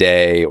end of the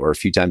day, or a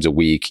few times a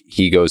week,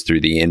 he goes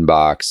through the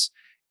inbox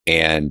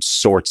and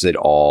sorts it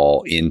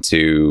all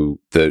into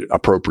the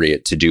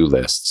appropriate to-do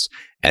lists.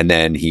 And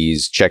then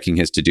he's checking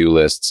his to-do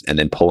lists and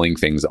then pulling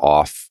things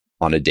off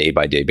on a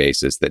day-by-day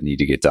basis that need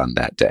to get done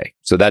that day.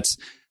 So that's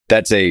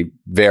a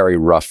very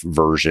rough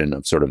version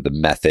of sort of the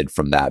method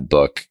from that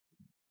book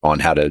on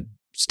how to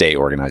stay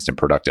organized and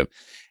productive.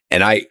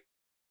 And I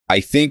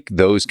think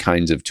those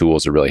kinds of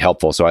tools are really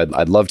helpful. So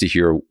I'd love to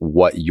hear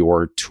what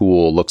your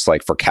tool looks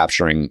like for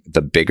capturing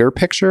the bigger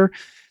picture.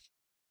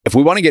 If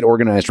we want to get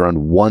organized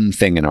around one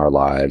thing in our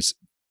lives,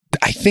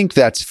 I think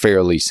that's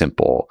fairly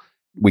simple.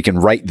 We can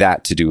write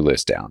that to-do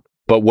list down.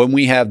 But when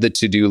we have the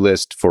to-do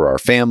list for our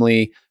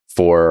family,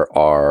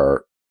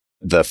 for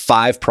the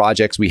 5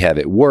 projects we have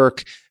at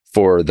work,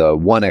 for the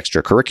one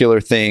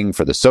extracurricular thing,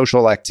 for the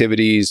social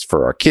activities,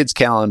 for our kids'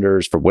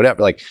 calendars, for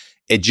whatever, like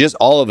it just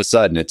all of a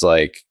sudden, it's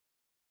like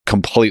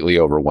completely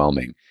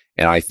overwhelming.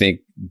 And I think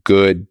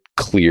good,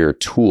 clear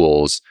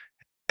tools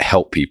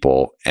help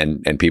people,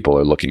 and people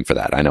are looking for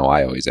that. I know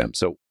I always am.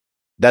 So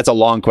that's a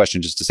long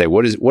question just to say,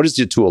 what does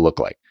your tool look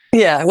like?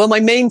 Yeah, well, my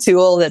main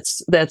tool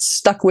that's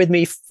stuck with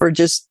me for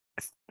just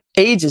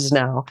ages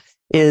now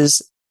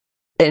is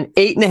an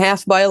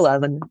 8.5 by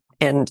 11.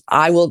 And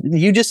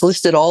you just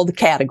listed all the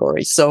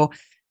categories. So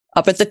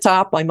up at the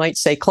top, I might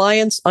say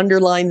clients,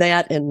 underline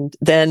that. And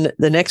then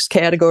the next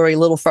category a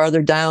little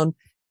farther down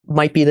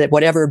might be that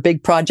whatever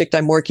big project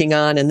I'm working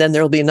on. And then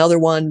there'll be another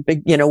one,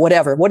 big,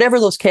 whatever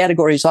those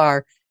categories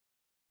are.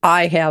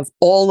 I have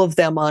all of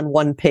them on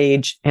one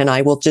page, and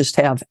I will just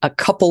have a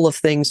couple of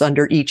things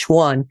under each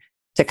one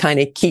to kind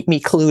of keep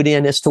me clued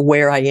in as to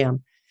where I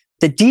am.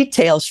 The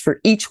details for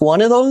each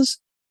one of those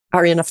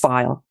are in a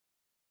file.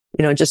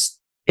 Just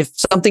if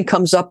something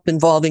comes up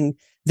involving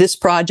this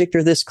project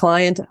or this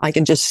client, I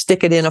can just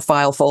stick it in a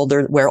file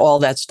folder where all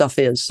that stuff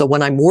is. So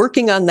when I'm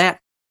working on that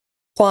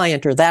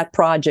client or that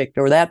project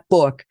or that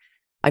book,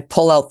 I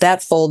pull out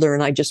that folder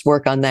and I just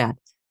work on that.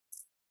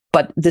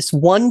 But this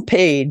one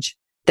page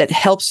that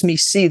helps me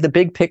see the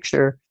big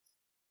picture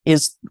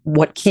is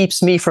what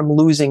keeps me from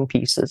losing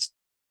pieces.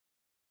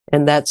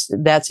 And that's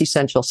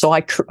essential. So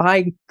I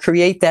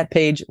create that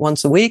page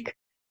once a week,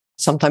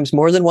 sometimes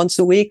more than once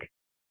a week.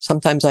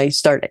 Sometimes I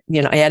start,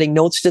 adding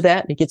notes to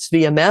that, and it gets to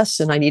be a mess,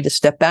 and I need to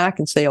step back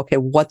and say, okay,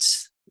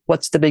 what's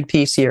the big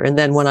piece here? And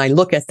then when I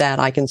look at that,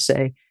 I can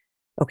say,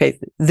 okay,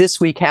 this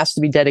week has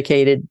to be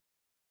dedicated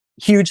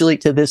hugely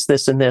to this,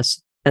 this, and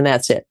this, and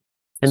that's it.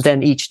 And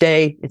then each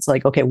day it's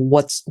like, okay,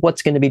 what's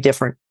going to be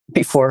different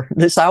before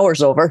this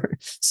hour's over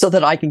so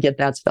that I can get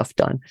that stuff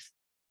done.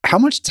 How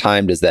much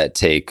time does that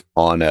take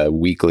on a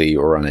weekly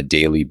or on a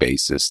daily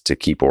basis to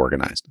keep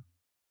organized?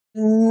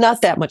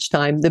 Not that much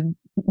time.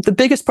 The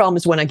biggest problem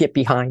is when I get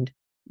behind.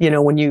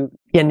 When you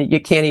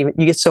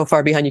get so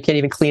far behind, you can't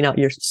even clean out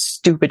your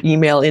stupid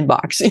email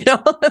inbox.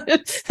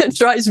 It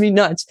drives me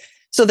nuts.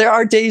 So there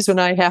are days when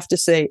I have to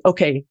say,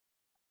 okay,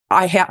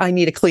 I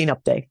need a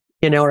cleanup day,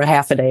 or a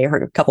half a day or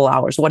a couple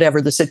hours,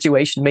 whatever the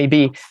situation may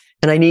be.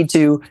 And I need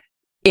to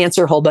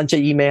answer a whole bunch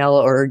of email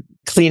or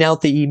clean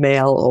out the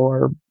email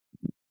or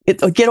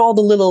get all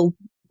the little,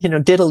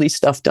 diddly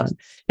stuff done.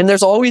 And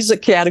there's always a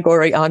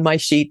category on my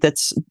sheet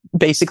that's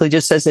basically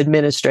just says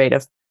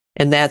administrative.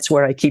 And that's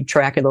where I keep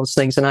track of those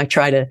things. And I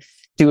try to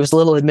do as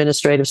little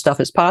administrative stuff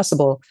as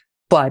possible,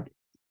 but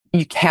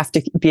you have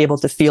to be able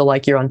to feel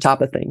like you're on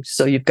top of things.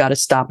 So you've got to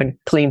stop and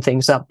clean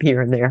things up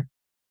here and there.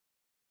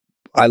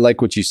 I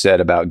like what you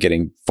said about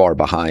getting far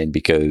behind,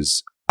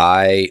 because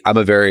I'm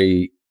a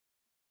very,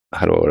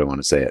 how do I want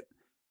to say it?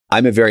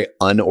 I'm a very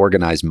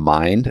unorganized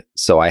mind.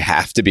 So I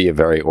have to be a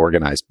very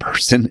organized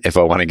person if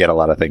I want to get a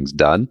lot of things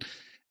done.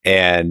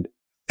 And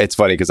it's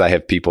funny because I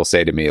have people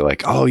say to me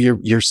like, oh,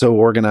 you're so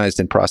organized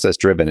and process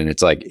driven. And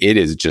it's like, it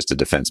is just a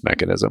defense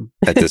mechanism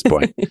at this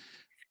point.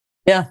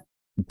 Yeah.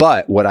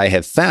 But what I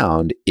have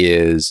found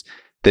is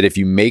that if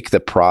you make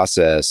the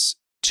process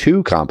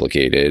too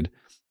complicated,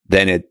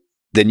 then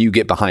you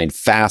get behind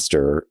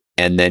faster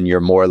And then you're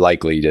more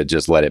likely to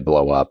just let it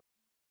blow up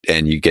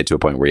and you get to a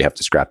point where you have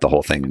to scrap the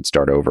whole thing and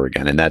start over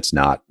again. And that's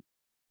not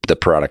the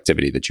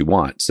productivity that you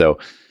want. So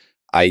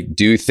I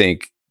do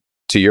think,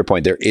 to your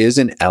point, there is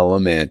an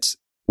element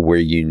where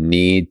you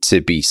need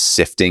to be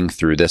sifting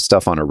through this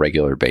stuff on a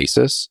regular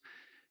basis,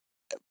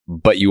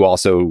 but you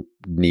also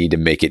need to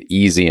make it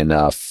easy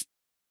enough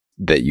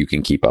that you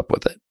can keep up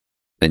with it.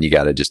 And you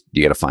got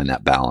to find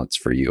that balance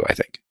for you, I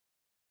think.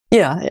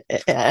 Yeah,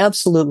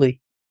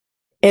 absolutely.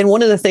 And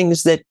one of the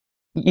things that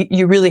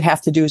you really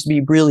have to do is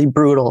be really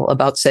brutal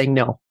about saying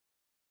no.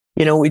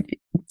 You know,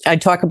 I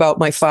talk about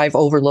my 5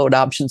 overload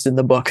options in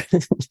the book,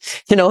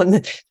 you know,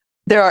 and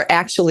there are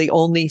actually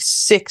only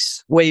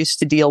 6 ways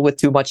to deal with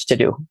too much to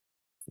do.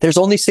 There's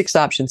only 6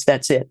 options.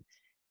 That's it.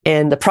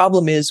 And the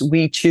problem is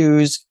we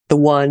choose the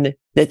one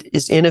that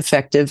is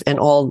ineffective and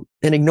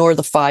ignore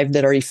the 5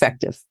 that are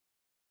effective.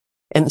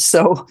 And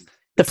so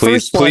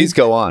please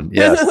go on.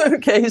 Yes.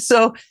 Okay.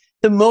 So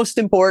the most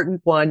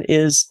important one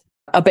is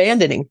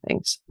abandoning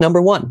things. Number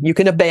 1, you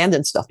can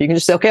abandon stuff. You can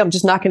just say, okay, I'm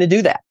just not going to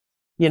do that.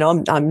 You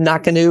know, I'm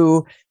not going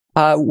to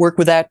work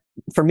with that.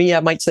 For me,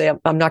 I might say,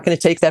 I'm not going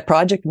to take that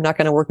project. I'm not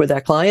going to work with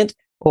that client,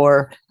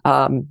 or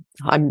I'm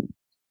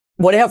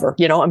whatever,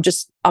 you know,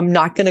 I'm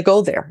not going to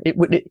go there.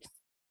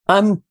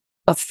 I'm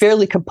a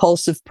fairly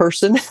compulsive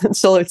person.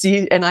 So it's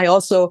easy. And I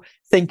also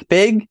think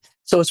big.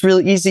 So it's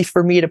really easy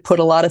for me to put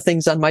a lot of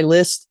things on my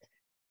list,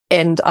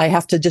 and I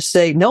have to just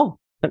say, no,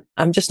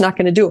 I'm just not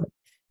going to do it.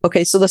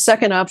 Okay. So the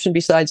second option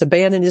besides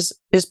abandon is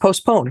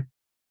postpone.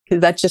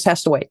 That just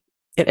has to wait.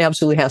 It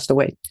absolutely has to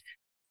wait.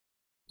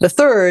 The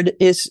third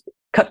is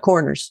cut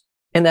corners.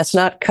 And that's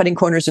not cutting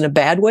corners in a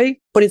bad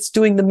way, but it's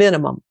doing the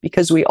minimum,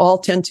 because we all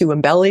tend to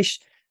embellish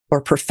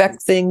or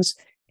perfect things.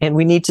 And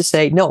we need to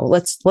say, no,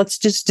 let's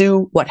just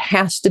do what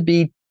has to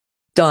be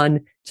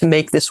done to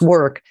make this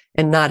work,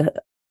 and not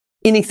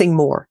anything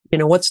more. You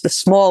know, what's the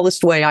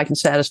smallest way I can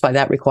satisfy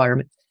that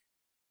requirement?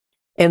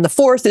 And the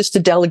fourth is to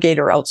delegate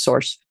or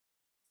outsource.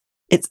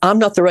 I'm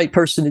not the right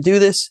person to do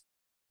this.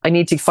 I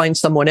need to find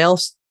someone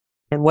else.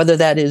 And whether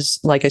that is,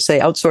 like I say,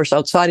 outsource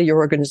outside of your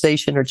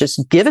organization, or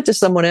just give it to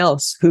someone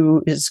else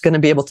who is going to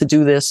be able to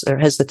do this or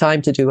has the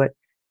time to do it,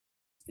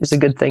 is a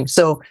good thing.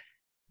 So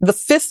the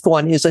fifth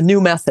one is a new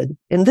method.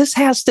 And this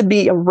has to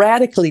be a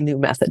radically new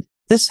method.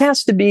 This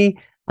has to be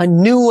a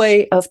new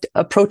way of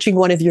approaching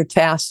one of your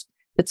tasks.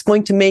 It's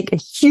going to make a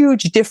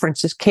huge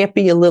difference. This can't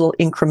be a little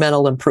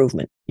incremental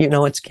improvement. You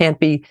know, it can't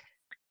be,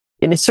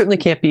 and it certainly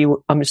can't be,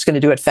 I'm just going to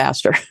do it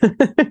faster.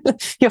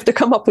 You have to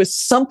come up with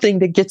something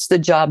that gets the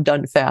job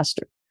done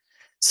faster.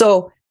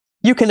 So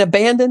you can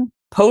abandon,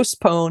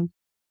 postpone,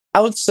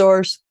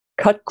 outsource,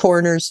 cut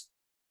corners,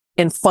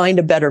 and find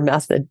a better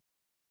method.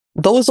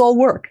 Those all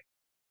work.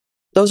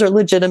 Those are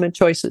legitimate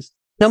choices.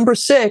 Number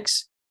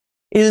 6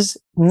 is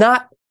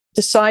not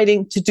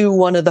deciding to do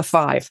one of the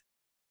 5.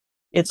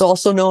 It's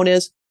also known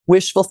as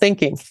wishful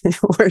thinking,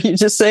 where you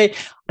just say,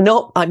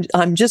 no,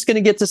 I'm just going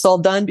to get this all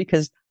done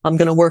because I'm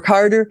going to work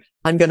harder.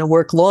 I'm going to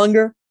work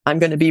longer. I'm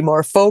going to be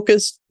more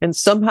focused, and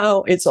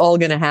somehow it's all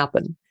going to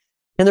happen.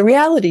 And the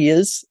reality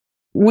is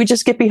we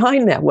just get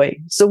behind that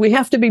way. So we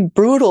have to be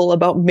brutal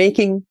about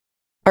making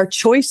our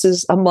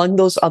choices among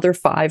those other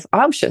 5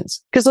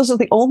 options, because those are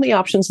the only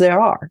options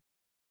there are.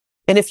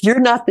 And if you're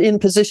not in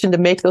position to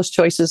make those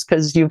choices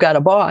because you've got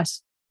a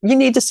boss, you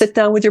need to sit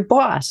down with your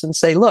boss and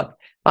say, look,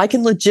 I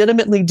can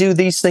legitimately do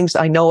these things.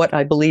 I know it.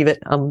 I believe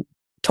it. I'm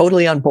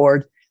totally on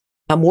board.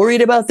 I'm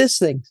worried about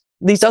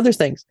these other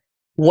things.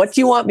 What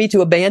do you want me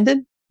to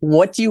abandon?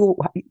 What do you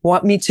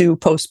want me to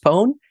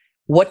postpone?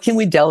 What can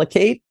we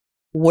delegate?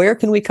 Where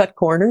can we cut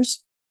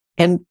corners?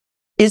 And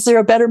is there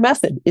a better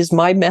method? Is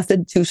my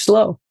method too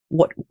slow?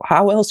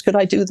 How else could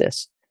I do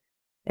this?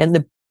 And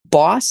the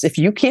boss, if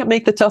you can't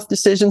make the tough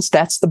decisions,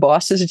 that's the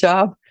boss's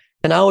job.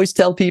 And I always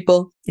tell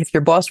people, if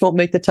your boss won't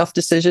make the tough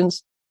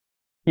decisions,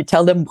 you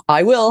tell them,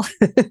 I will.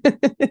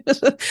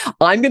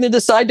 I'm going to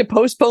decide to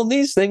postpone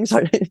these things,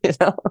 you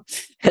know,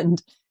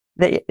 and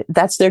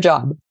that's their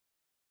job.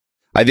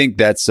 I think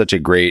that's such a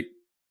great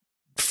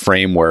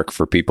framework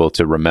for people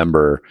to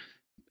remember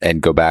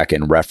and go back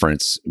and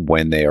reference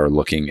when they are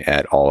looking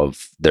at all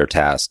of their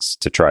tasks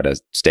to try to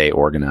stay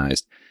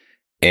organized.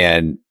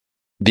 And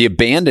the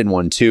abandon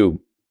one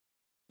too,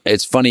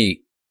 it's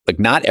funny, like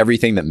not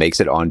everything that makes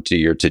it onto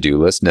your to-do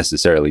list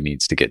necessarily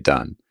needs to get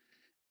done.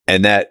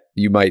 And that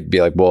you might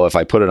be like, well, if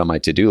I put it on my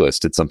to-do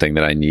list, it's something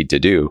that I need to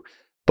do.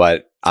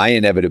 But I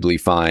inevitably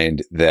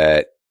find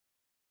that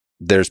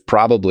there's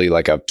probably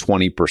like a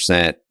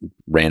 20%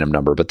 random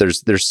number, but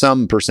there's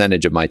some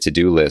percentage of my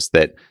to-do list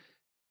that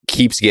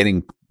keeps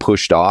getting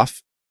pushed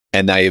off.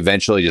 And I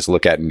eventually just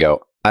look at it and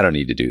go, I don't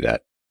need to do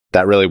that.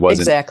 That really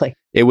wasn't. Exactly.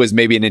 It was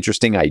maybe an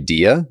interesting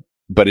idea,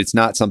 but it's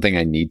not something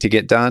I need to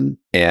get done.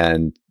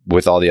 And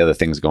with all the other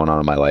things going on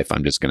in my life,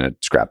 I'm just going to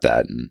scrap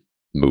that and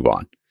move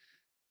on.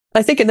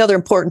 I think another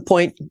important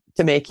point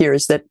to make here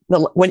is that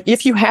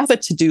if you have a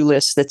to-do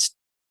list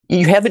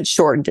you haven't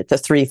shortened it to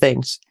 3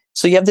 things.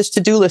 So you have this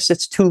to-do list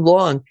that's too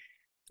long.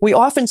 We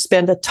often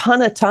spend a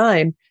ton of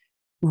time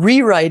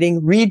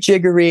rewriting,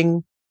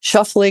 rejiggering,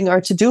 shuffling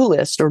our to-do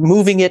list or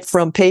moving it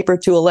from paper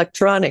to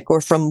electronic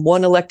or from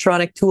one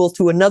electronic tool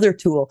to another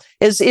tool,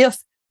 as if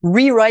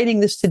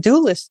rewriting this to-do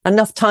list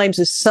enough times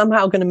is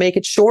somehow going to make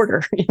it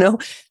shorter. A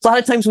lot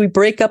of times we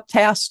break up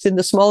tasks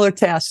into smaller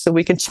tasks so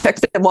we can check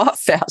them off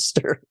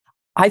faster.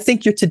 I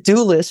think your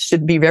to-do list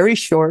should be very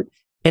short,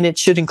 and it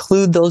should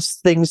include those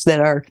things that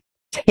are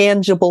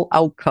tangible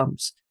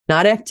outcomes,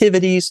 not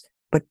activities,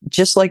 but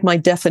just like my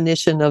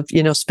definition of,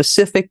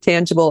 specific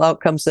tangible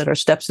outcomes that are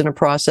steps in a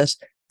process.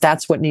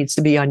 That's what needs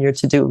to be on your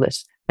to-do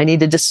list. I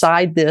need to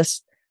decide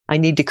this. I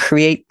need to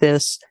create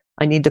this.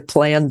 I need to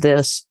plan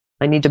this.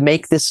 I need to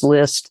make this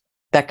list,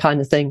 that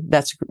kind of thing.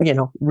 That's,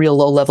 real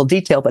low level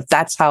detail, but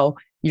that's how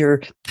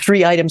your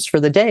 3 items for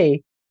the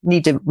day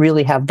need to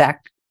really have that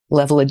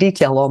level of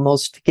detail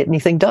almost to get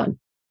anything done.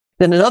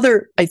 Then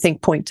another, I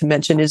think, point to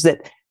mention is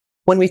that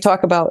when we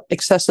talk about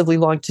excessively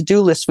long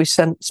to-do lists, we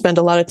spend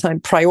a lot of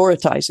time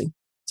prioritizing,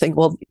 saying,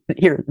 well,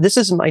 here, this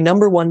is my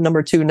number 1,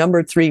 number 2,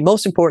 number 3,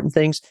 most important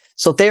things.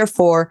 So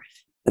therefore,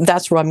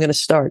 that's where I'm going to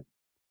start.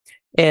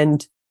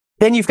 And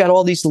then you've got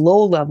all these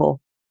lower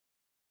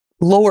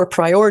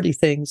priority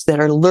things that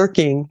are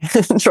lurking,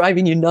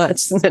 driving you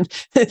nuts and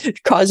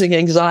causing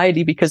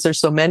anxiety because there's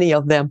so many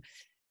of them.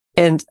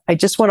 And I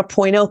just want to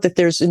point out that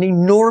there's an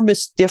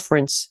enormous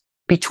difference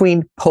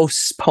between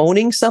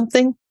postponing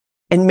something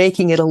and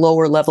making it a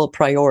lower level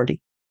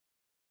priority.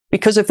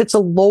 Because if it's a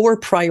lower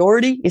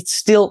priority, it's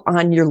still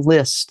on your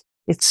list.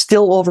 It's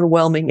still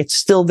overwhelming. It's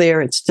still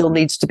there. It still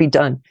needs to be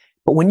done.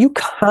 But when you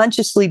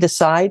consciously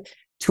decide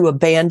to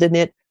abandon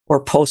it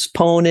or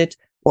postpone it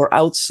or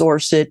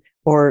outsource it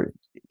or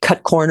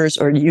cut corners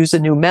or use a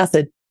new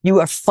method, you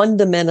are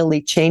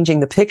fundamentally changing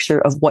the picture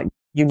of what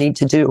you need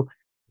to do.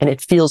 And it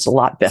feels a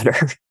lot better.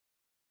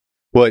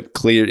 Well,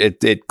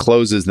 it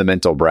closes the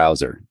mental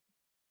browser.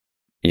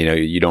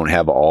 You don't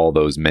have all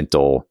those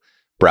mental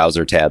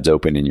browser tabs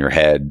open in your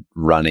head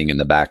running in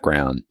the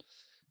background.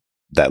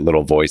 That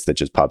little voice that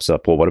just pops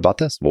up. Well, what about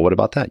this? Well, what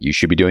about that? You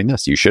should be doing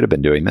this. You should have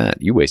been doing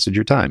that. You wasted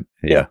your time.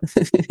 Yeah.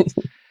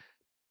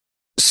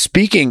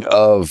 Speaking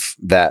of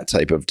that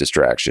type of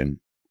distraction,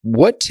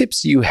 what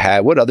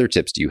other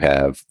tips do you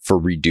have for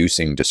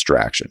reducing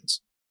distractions?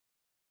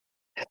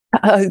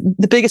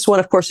 The biggest one,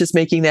 of course, is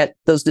making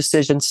those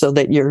decisions so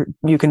that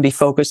you can be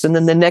focused. And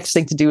then the next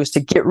thing to do is to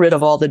get rid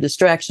of all the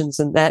distractions.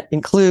 And that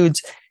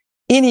includes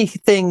any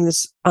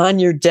things on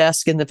your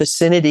desk in the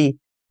vicinity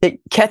that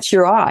catch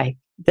your eye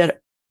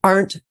that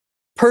aren't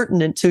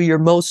pertinent to your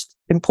most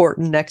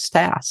important next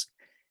task.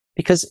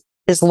 Because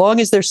as long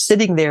as they're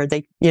sitting there,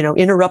 they,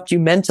 interrupt you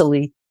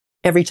mentally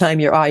every time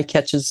your eye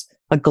catches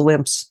a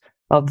glimpse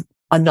of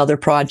another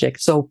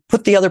project. So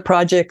put the other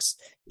projects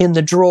in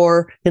the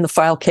drawer, in the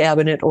file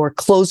cabinet, or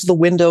close the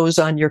windows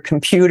on your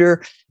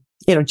computer.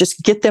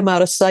 Just get them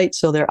out of sight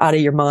so they're out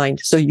of your mind.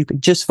 So you can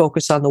just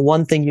focus on the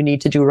one thing you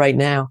need to do right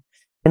now.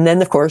 And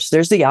then, of course,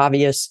 there's the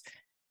obvious.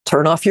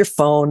 Turn off your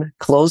phone,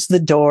 close the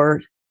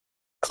door,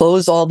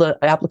 close all the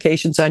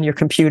applications on your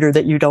computer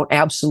that you don't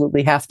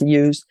absolutely have to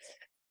use.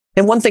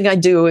 And one thing I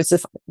do is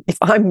if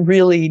I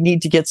really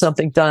need to get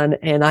something done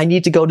and I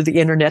need to go to the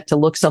internet to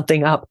look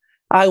something up,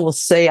 I will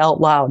say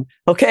out loud,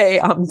 okay,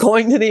 I'm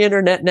going to the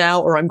internet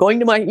now, or I'm going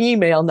to my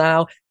email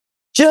now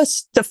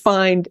just to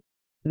find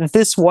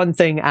this one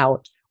thing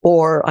out,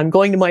 or I'm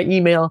going to my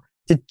email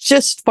to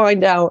just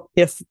find out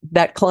if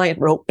that client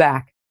wrote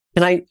back.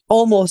 And I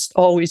almost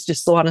always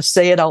just want to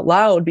say it out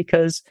loud,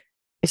 because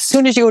as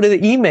soon as you go to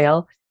the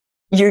email,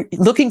 you're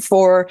looking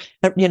for,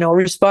 a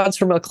response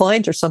from a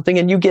client or something,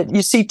 and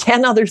you see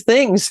 10 other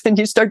things, and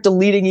you start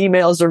deleting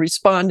emails or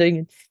responding,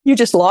 and you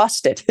just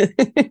lost it.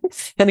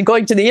 And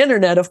going to the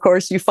internet, of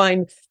course, you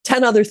find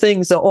 10 other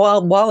things that,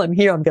 while I'm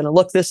here, I'm going to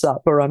look this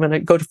up, or I'm going to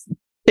go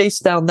chase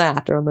down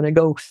that, or I'm going to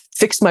go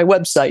fix my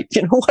website,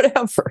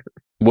 whatever.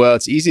 Well,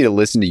 it's easy to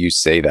listen to you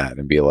say that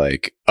and be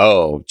like,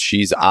 oh,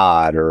 she's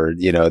odd, or,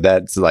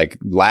 that's like,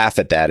 laugh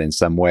at that in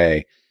some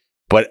way.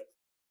 But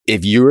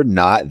if you're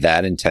not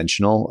that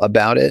intentional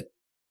about it,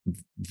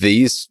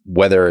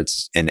 whether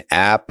it's an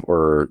app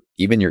or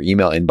even your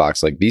email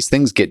inbox, like these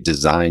things get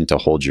designed to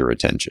hold your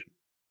attention.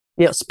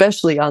 Yeah,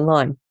 especially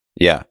online.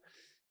 Yeah.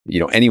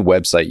 Any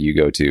website you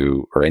go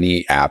to or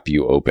any app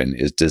you open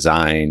is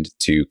designed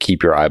to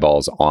keep your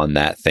eyeballs on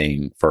that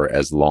thing for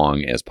as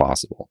long as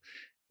possible.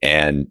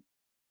 And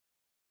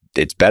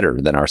it's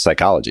better than our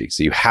psychology.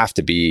 So you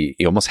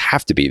almost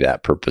have to be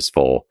that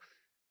purposeful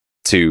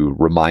to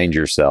remind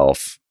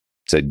yourself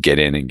to get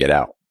in and get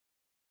out.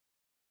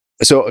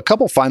 So a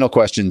couple final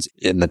questions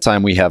in the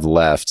time we have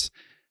left.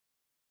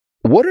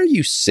 What are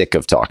you sick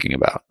of talking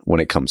about when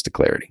it comes to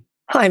clarity?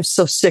 I'm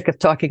so sick of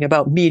talking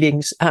about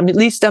meetings. At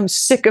least I'm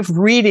sick of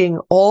reading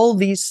all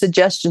these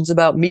suggestions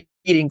about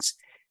meetings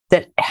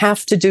that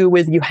have to do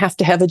with, you have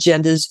to have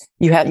agendas.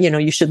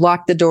 You should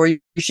lock the door. You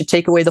should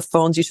take away the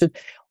phones.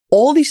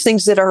 All these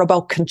things that are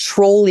about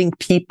controlling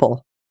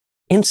people,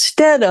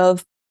 instead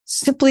of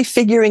simply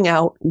figuring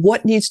out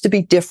what needs to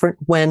be different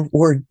when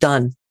we're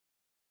done.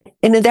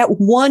 And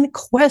that one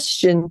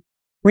question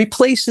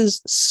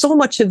replaces so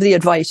much of the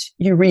advice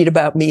you read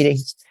about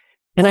meetings.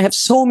 And I have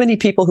so many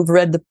people who've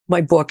read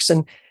my books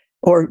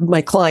or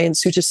my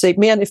clients who just say,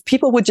 man, if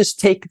people would just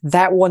take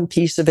that one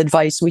piece of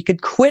advice, we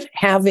could quit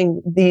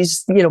having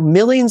these,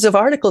 millions of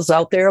articles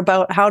out there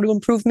about how to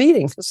improve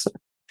meetings.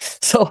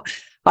 So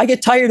I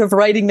get tired of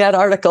writing that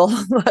article,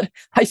 but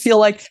I feel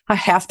like I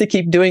have to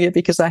keep doing it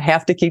because I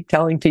have to keep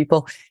telling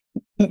people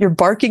you're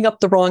barking up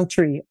the wrong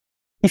tree.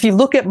 If you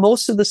look at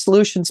most of the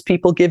solutions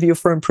people give you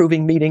for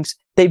improving meetings,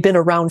 they've been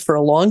around for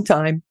a long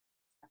time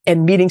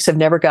and meetings have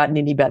never gotten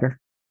any better.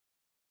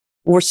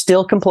 We're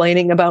still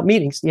complaining about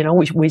meetings.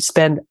 We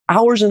spend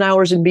hours and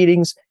hours in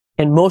meetings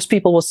and most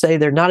people will say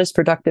they're not as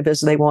productive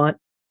as they want.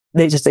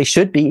 They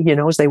should be,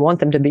 as they want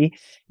them to be.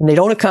 And they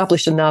don't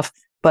accomplish enough,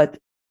 but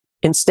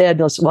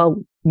instead,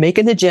 make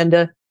an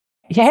agenda.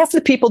 Half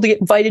the people that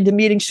get invited to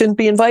meetings shouldn't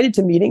be invited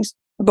to meetings,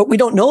 but we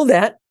don't know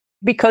that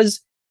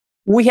because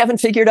we haven't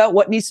figured out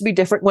what needs to be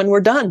different when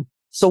we're done.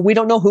 So we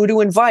don't know who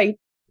to invite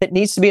that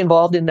needs to be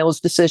involved in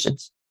those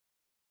decisions.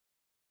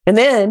 And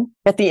then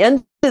at the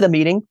end of the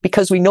meeting,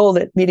 because we know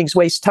that meetings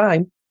waste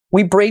time,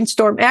 we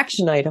brainstorm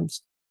action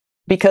items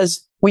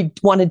because we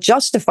want to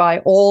justify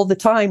all the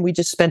time we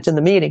just spent in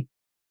the meeting.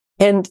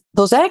 And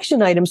those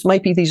action items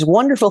might be these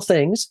wonderful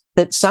things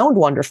that sound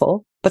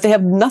wonderful, but they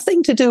have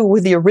nothing to do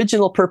with the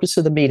original purpose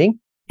of the meeting.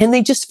 And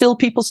they just fill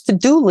people's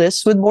to-do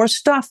lists with more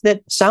stuff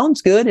that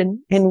sounds good.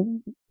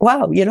 And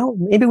wow,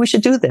 maybe we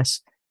should do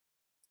this.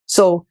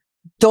 So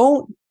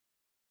don't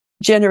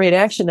generate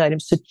action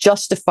items to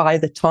justify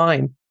the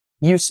time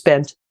you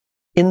spent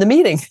in the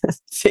meeting.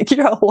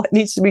 Figure out what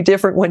needs to be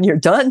different when you're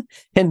done.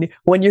 And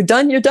when you're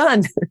done, you're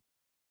done.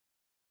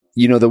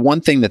 The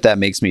one thing that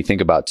makes me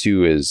think about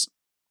too is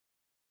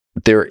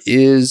there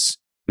is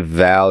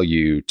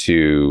value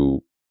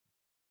to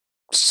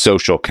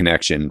social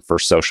connection for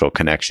social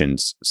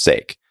connection's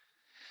sake.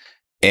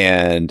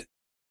 And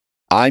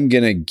I'm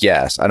going to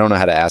guess, I don't know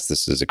how to ask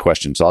this as a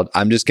question, so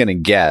I'm just going to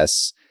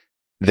guess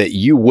that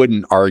you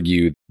wouldn't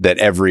argue that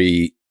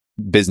every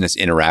business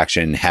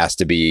interaction has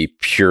to be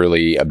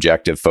purely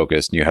objective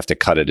focused and you have to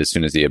cut it as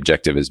soon as the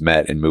objective is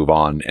met and move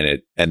on,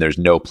 and there's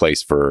no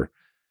place for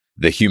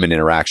the human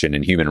interaction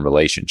and human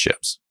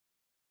relationships.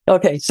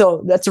 Okay,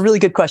 so that's a really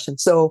good question.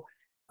 So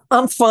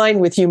I'm fine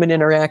with human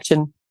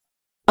interaction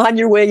on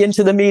your way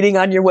into the meeting,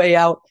 on your way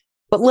out,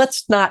 but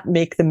let's not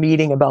make the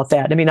meeting about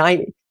that. I mean,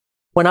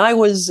 when I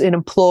was an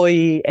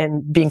employee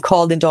and being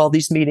called into all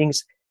these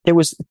meetings, there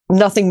was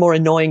nothing more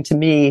annoying to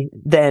me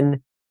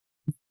than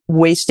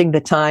wasting the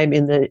time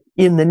in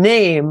the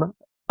name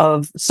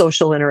of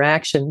social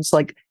interactions.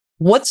 Like,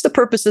 what's the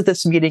purpose of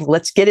this meeting?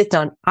 Let's get it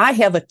done. I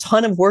have a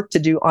ton of work to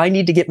do. I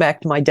need to get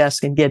back to my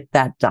desk and get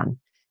that done.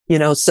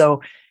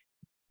 So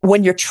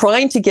when you're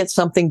trying to get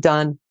something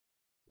done,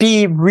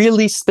 be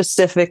really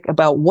specific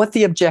about what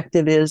the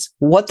objective is,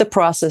 what the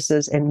process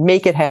is, and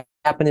make it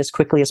happen as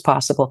quickly as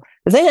possible.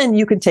 Then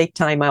you can take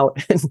time out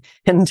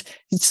and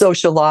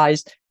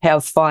socialize,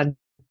 have fun,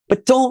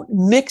 but don't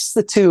mix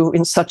the two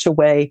in such a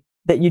way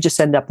that you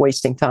just end up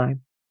wasting time.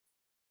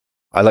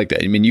 I like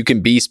that. I mean, you can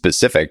be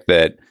specific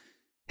that,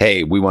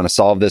 hey, we want to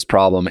solve this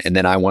problem, and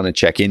then I want to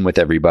check in with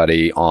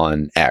everybody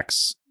on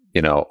X,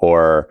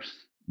 or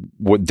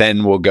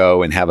then we'll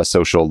go and have a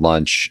social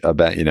lunch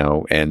about,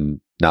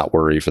 and not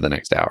worry for the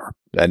next hour.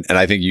 And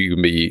I think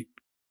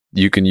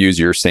you can use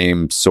your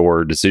same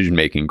SOAR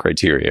decision-making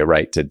criteria,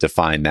 right? To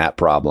define that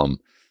problem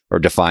or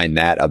define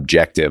that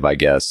objective, I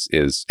guess,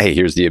 is, hey,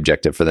 here's the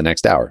objective for the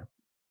next hour.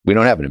 We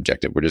don't have an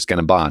objective. We're just going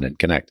to bond and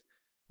connect.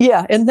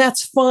 Yeah. And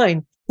that's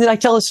fine. And I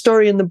tell a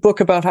story in the book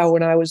about how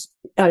when I was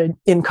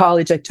in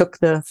college, I took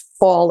the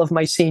fall of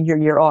my senior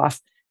year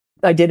off.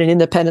 I did an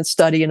independent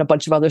study and a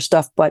bunch of other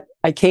stuff, but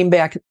I came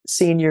back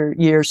senior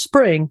year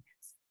spring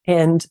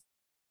and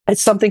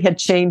something had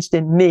changed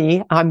in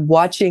me. I'm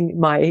watching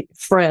my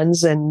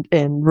friends and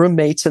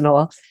roommates and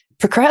all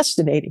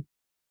procrastinating.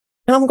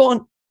 And I'm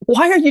going,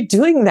 why are you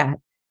doing that?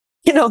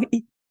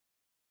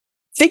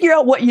 Figure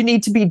out what you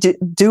need to be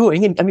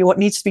doing. And what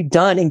needs to be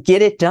done and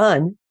get it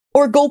done,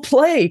 or go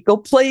play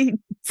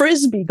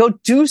Frisbee, go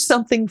do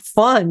something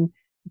fun.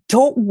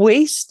 Don't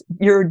waste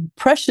your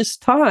precious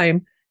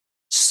time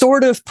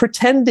sort of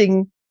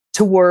pretending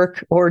to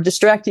work or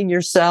distracting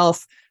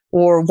yourself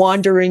or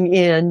wandering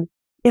in.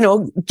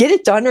 Get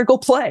it done or go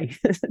play.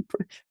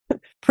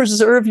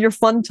 Preserve your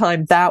fun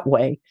time that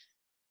way.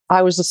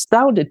 I was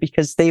astounded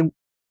because they'd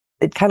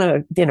kind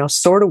of,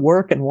 sort of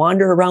work and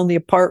wander around the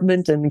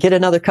apartment and get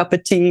another cup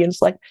of tea. And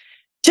it's like,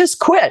 just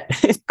quit,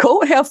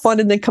 go have fun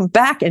and then come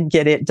back and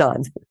get it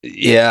done.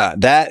 Yeah,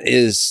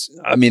 that's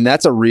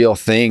a real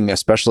thing,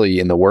 especially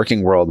in the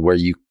working world where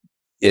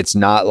it's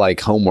not like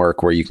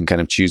homework where you can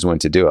kind of choose when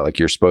to do it. Like,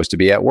 you're supposed to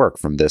be at work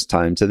from this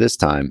time to this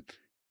time.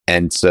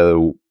 And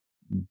so,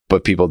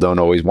 but people don't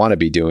always want to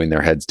be doing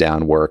their heads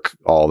down work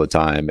all the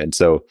time. And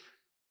so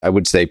I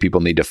would say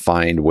people need to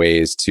find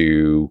ways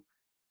to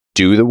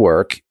do the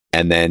work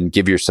and then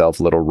give yourself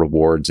little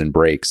rewards and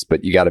breaks,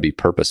 but you got to be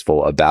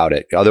purposeful about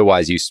it.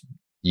 Otherwise,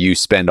 you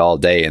spend all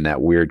day in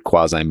that weird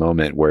quasi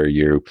moment where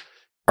you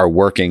are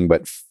working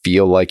but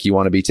feel like you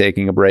want to be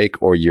taking a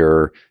break, or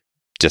you're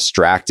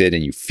distracted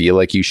and you feel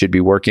like you should be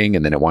working,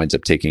 and then it winds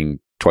up taking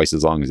twice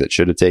as long as it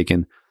should have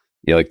taken.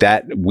 Like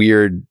that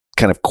weird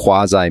kind of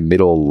quasi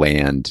middle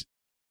land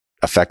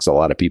affects a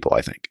lot of people,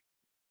 I think.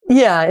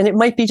 Yeah. And it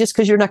might be just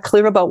because you're not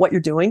clear about what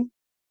you're doing.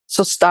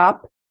 So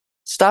stop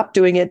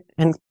doing it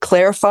and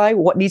clarify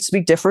what needs to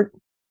be different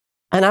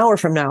an hour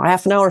from now,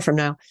 half an hour from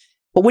now.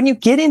 But when you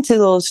get into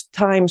those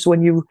times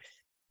when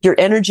your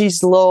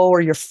energy's low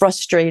or you're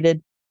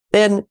frustrated,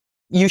 then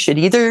you should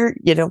either,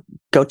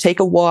 go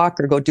take a walk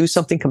or go do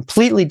something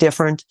completely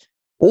different,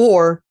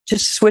 or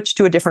just switch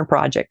to a different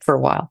project for a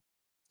while.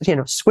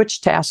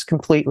 Switch tasks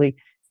completely.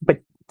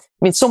 But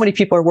so many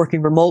people are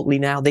working remotely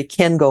now. They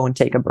can go and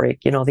take a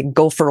break. They can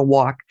go for a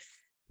walk.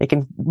 They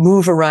can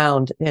move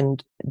around.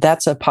 And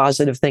that's a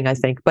positive thing, I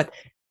think. But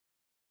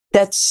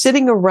that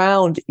sitting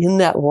around in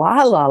that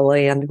la-la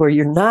land where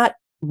you're not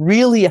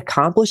really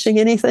accomplishing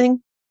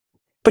anything,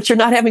 but you're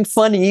not having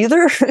fun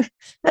either,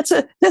 that's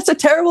a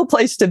terrible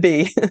place to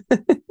be.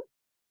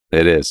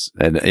 It is.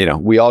 And,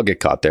 we all get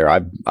caught there.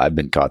 I've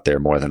been caught there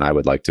more than I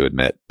would like to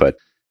admit. But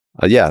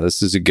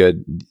this is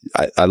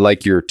I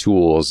like your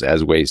tools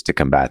as ways to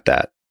combat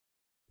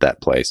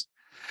that place.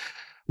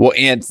 Well,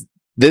 and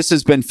this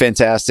has been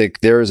fantastic.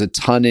 There is a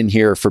ton in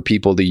here for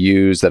people to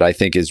use that I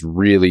think is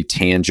really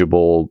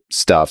tangible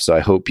stuff. So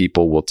I hope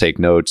people will take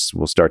notes.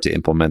 We'll start to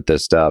implement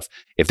this stuff.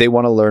 If they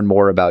want to learn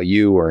more about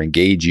you or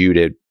engage you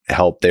to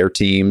help their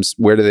teams,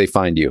 where do they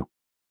find you?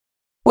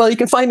 Well, you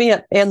can find me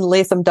at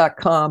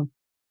annlatham.com,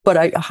 but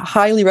I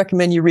highly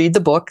recommend you read the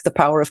book, The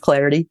Power of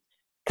Clarity,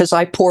 because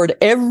I poured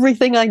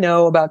everything I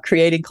know about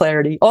creating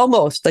clarity.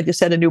 Almost. I just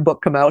had a new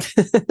book come out.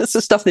 This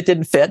is stuff that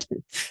didn't fit,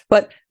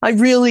 but I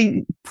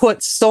really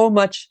put so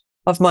much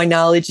of my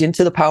knowledge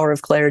into The Power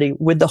of Clarity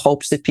with the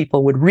hopes that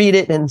people would read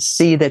it and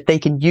see that they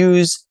can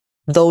use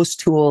those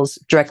tools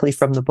directly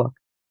from the book.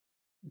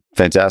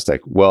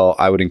 Fantastic. Well,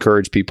 I would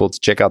encourage people to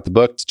check out the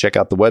book, to check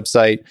out the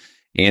website,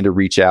 and to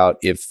reach out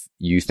if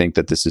you think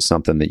that this is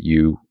something that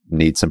you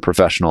need some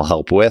professional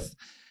help with.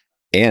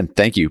 And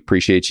thank you.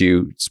 Appreciate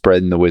you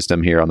spreading the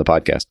wisdom here on the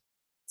podcast.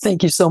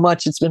 Thank you so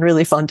much. It's been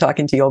really fun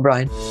talking to you,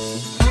 O'Brien.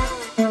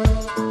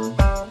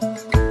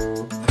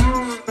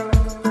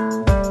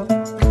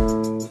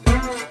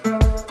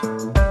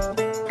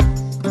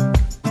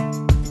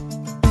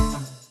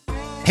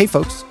 Hey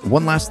folks,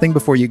 one last thing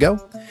before you go.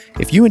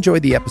 If you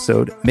enjoyed the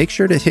episode, make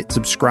sure to hit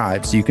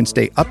subscribe so you can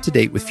stay up to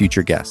date with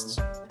future guests.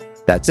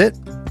 That's it.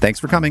 Thanks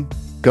for coming.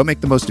 Go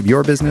make the most of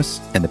your business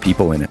and the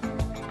people in it.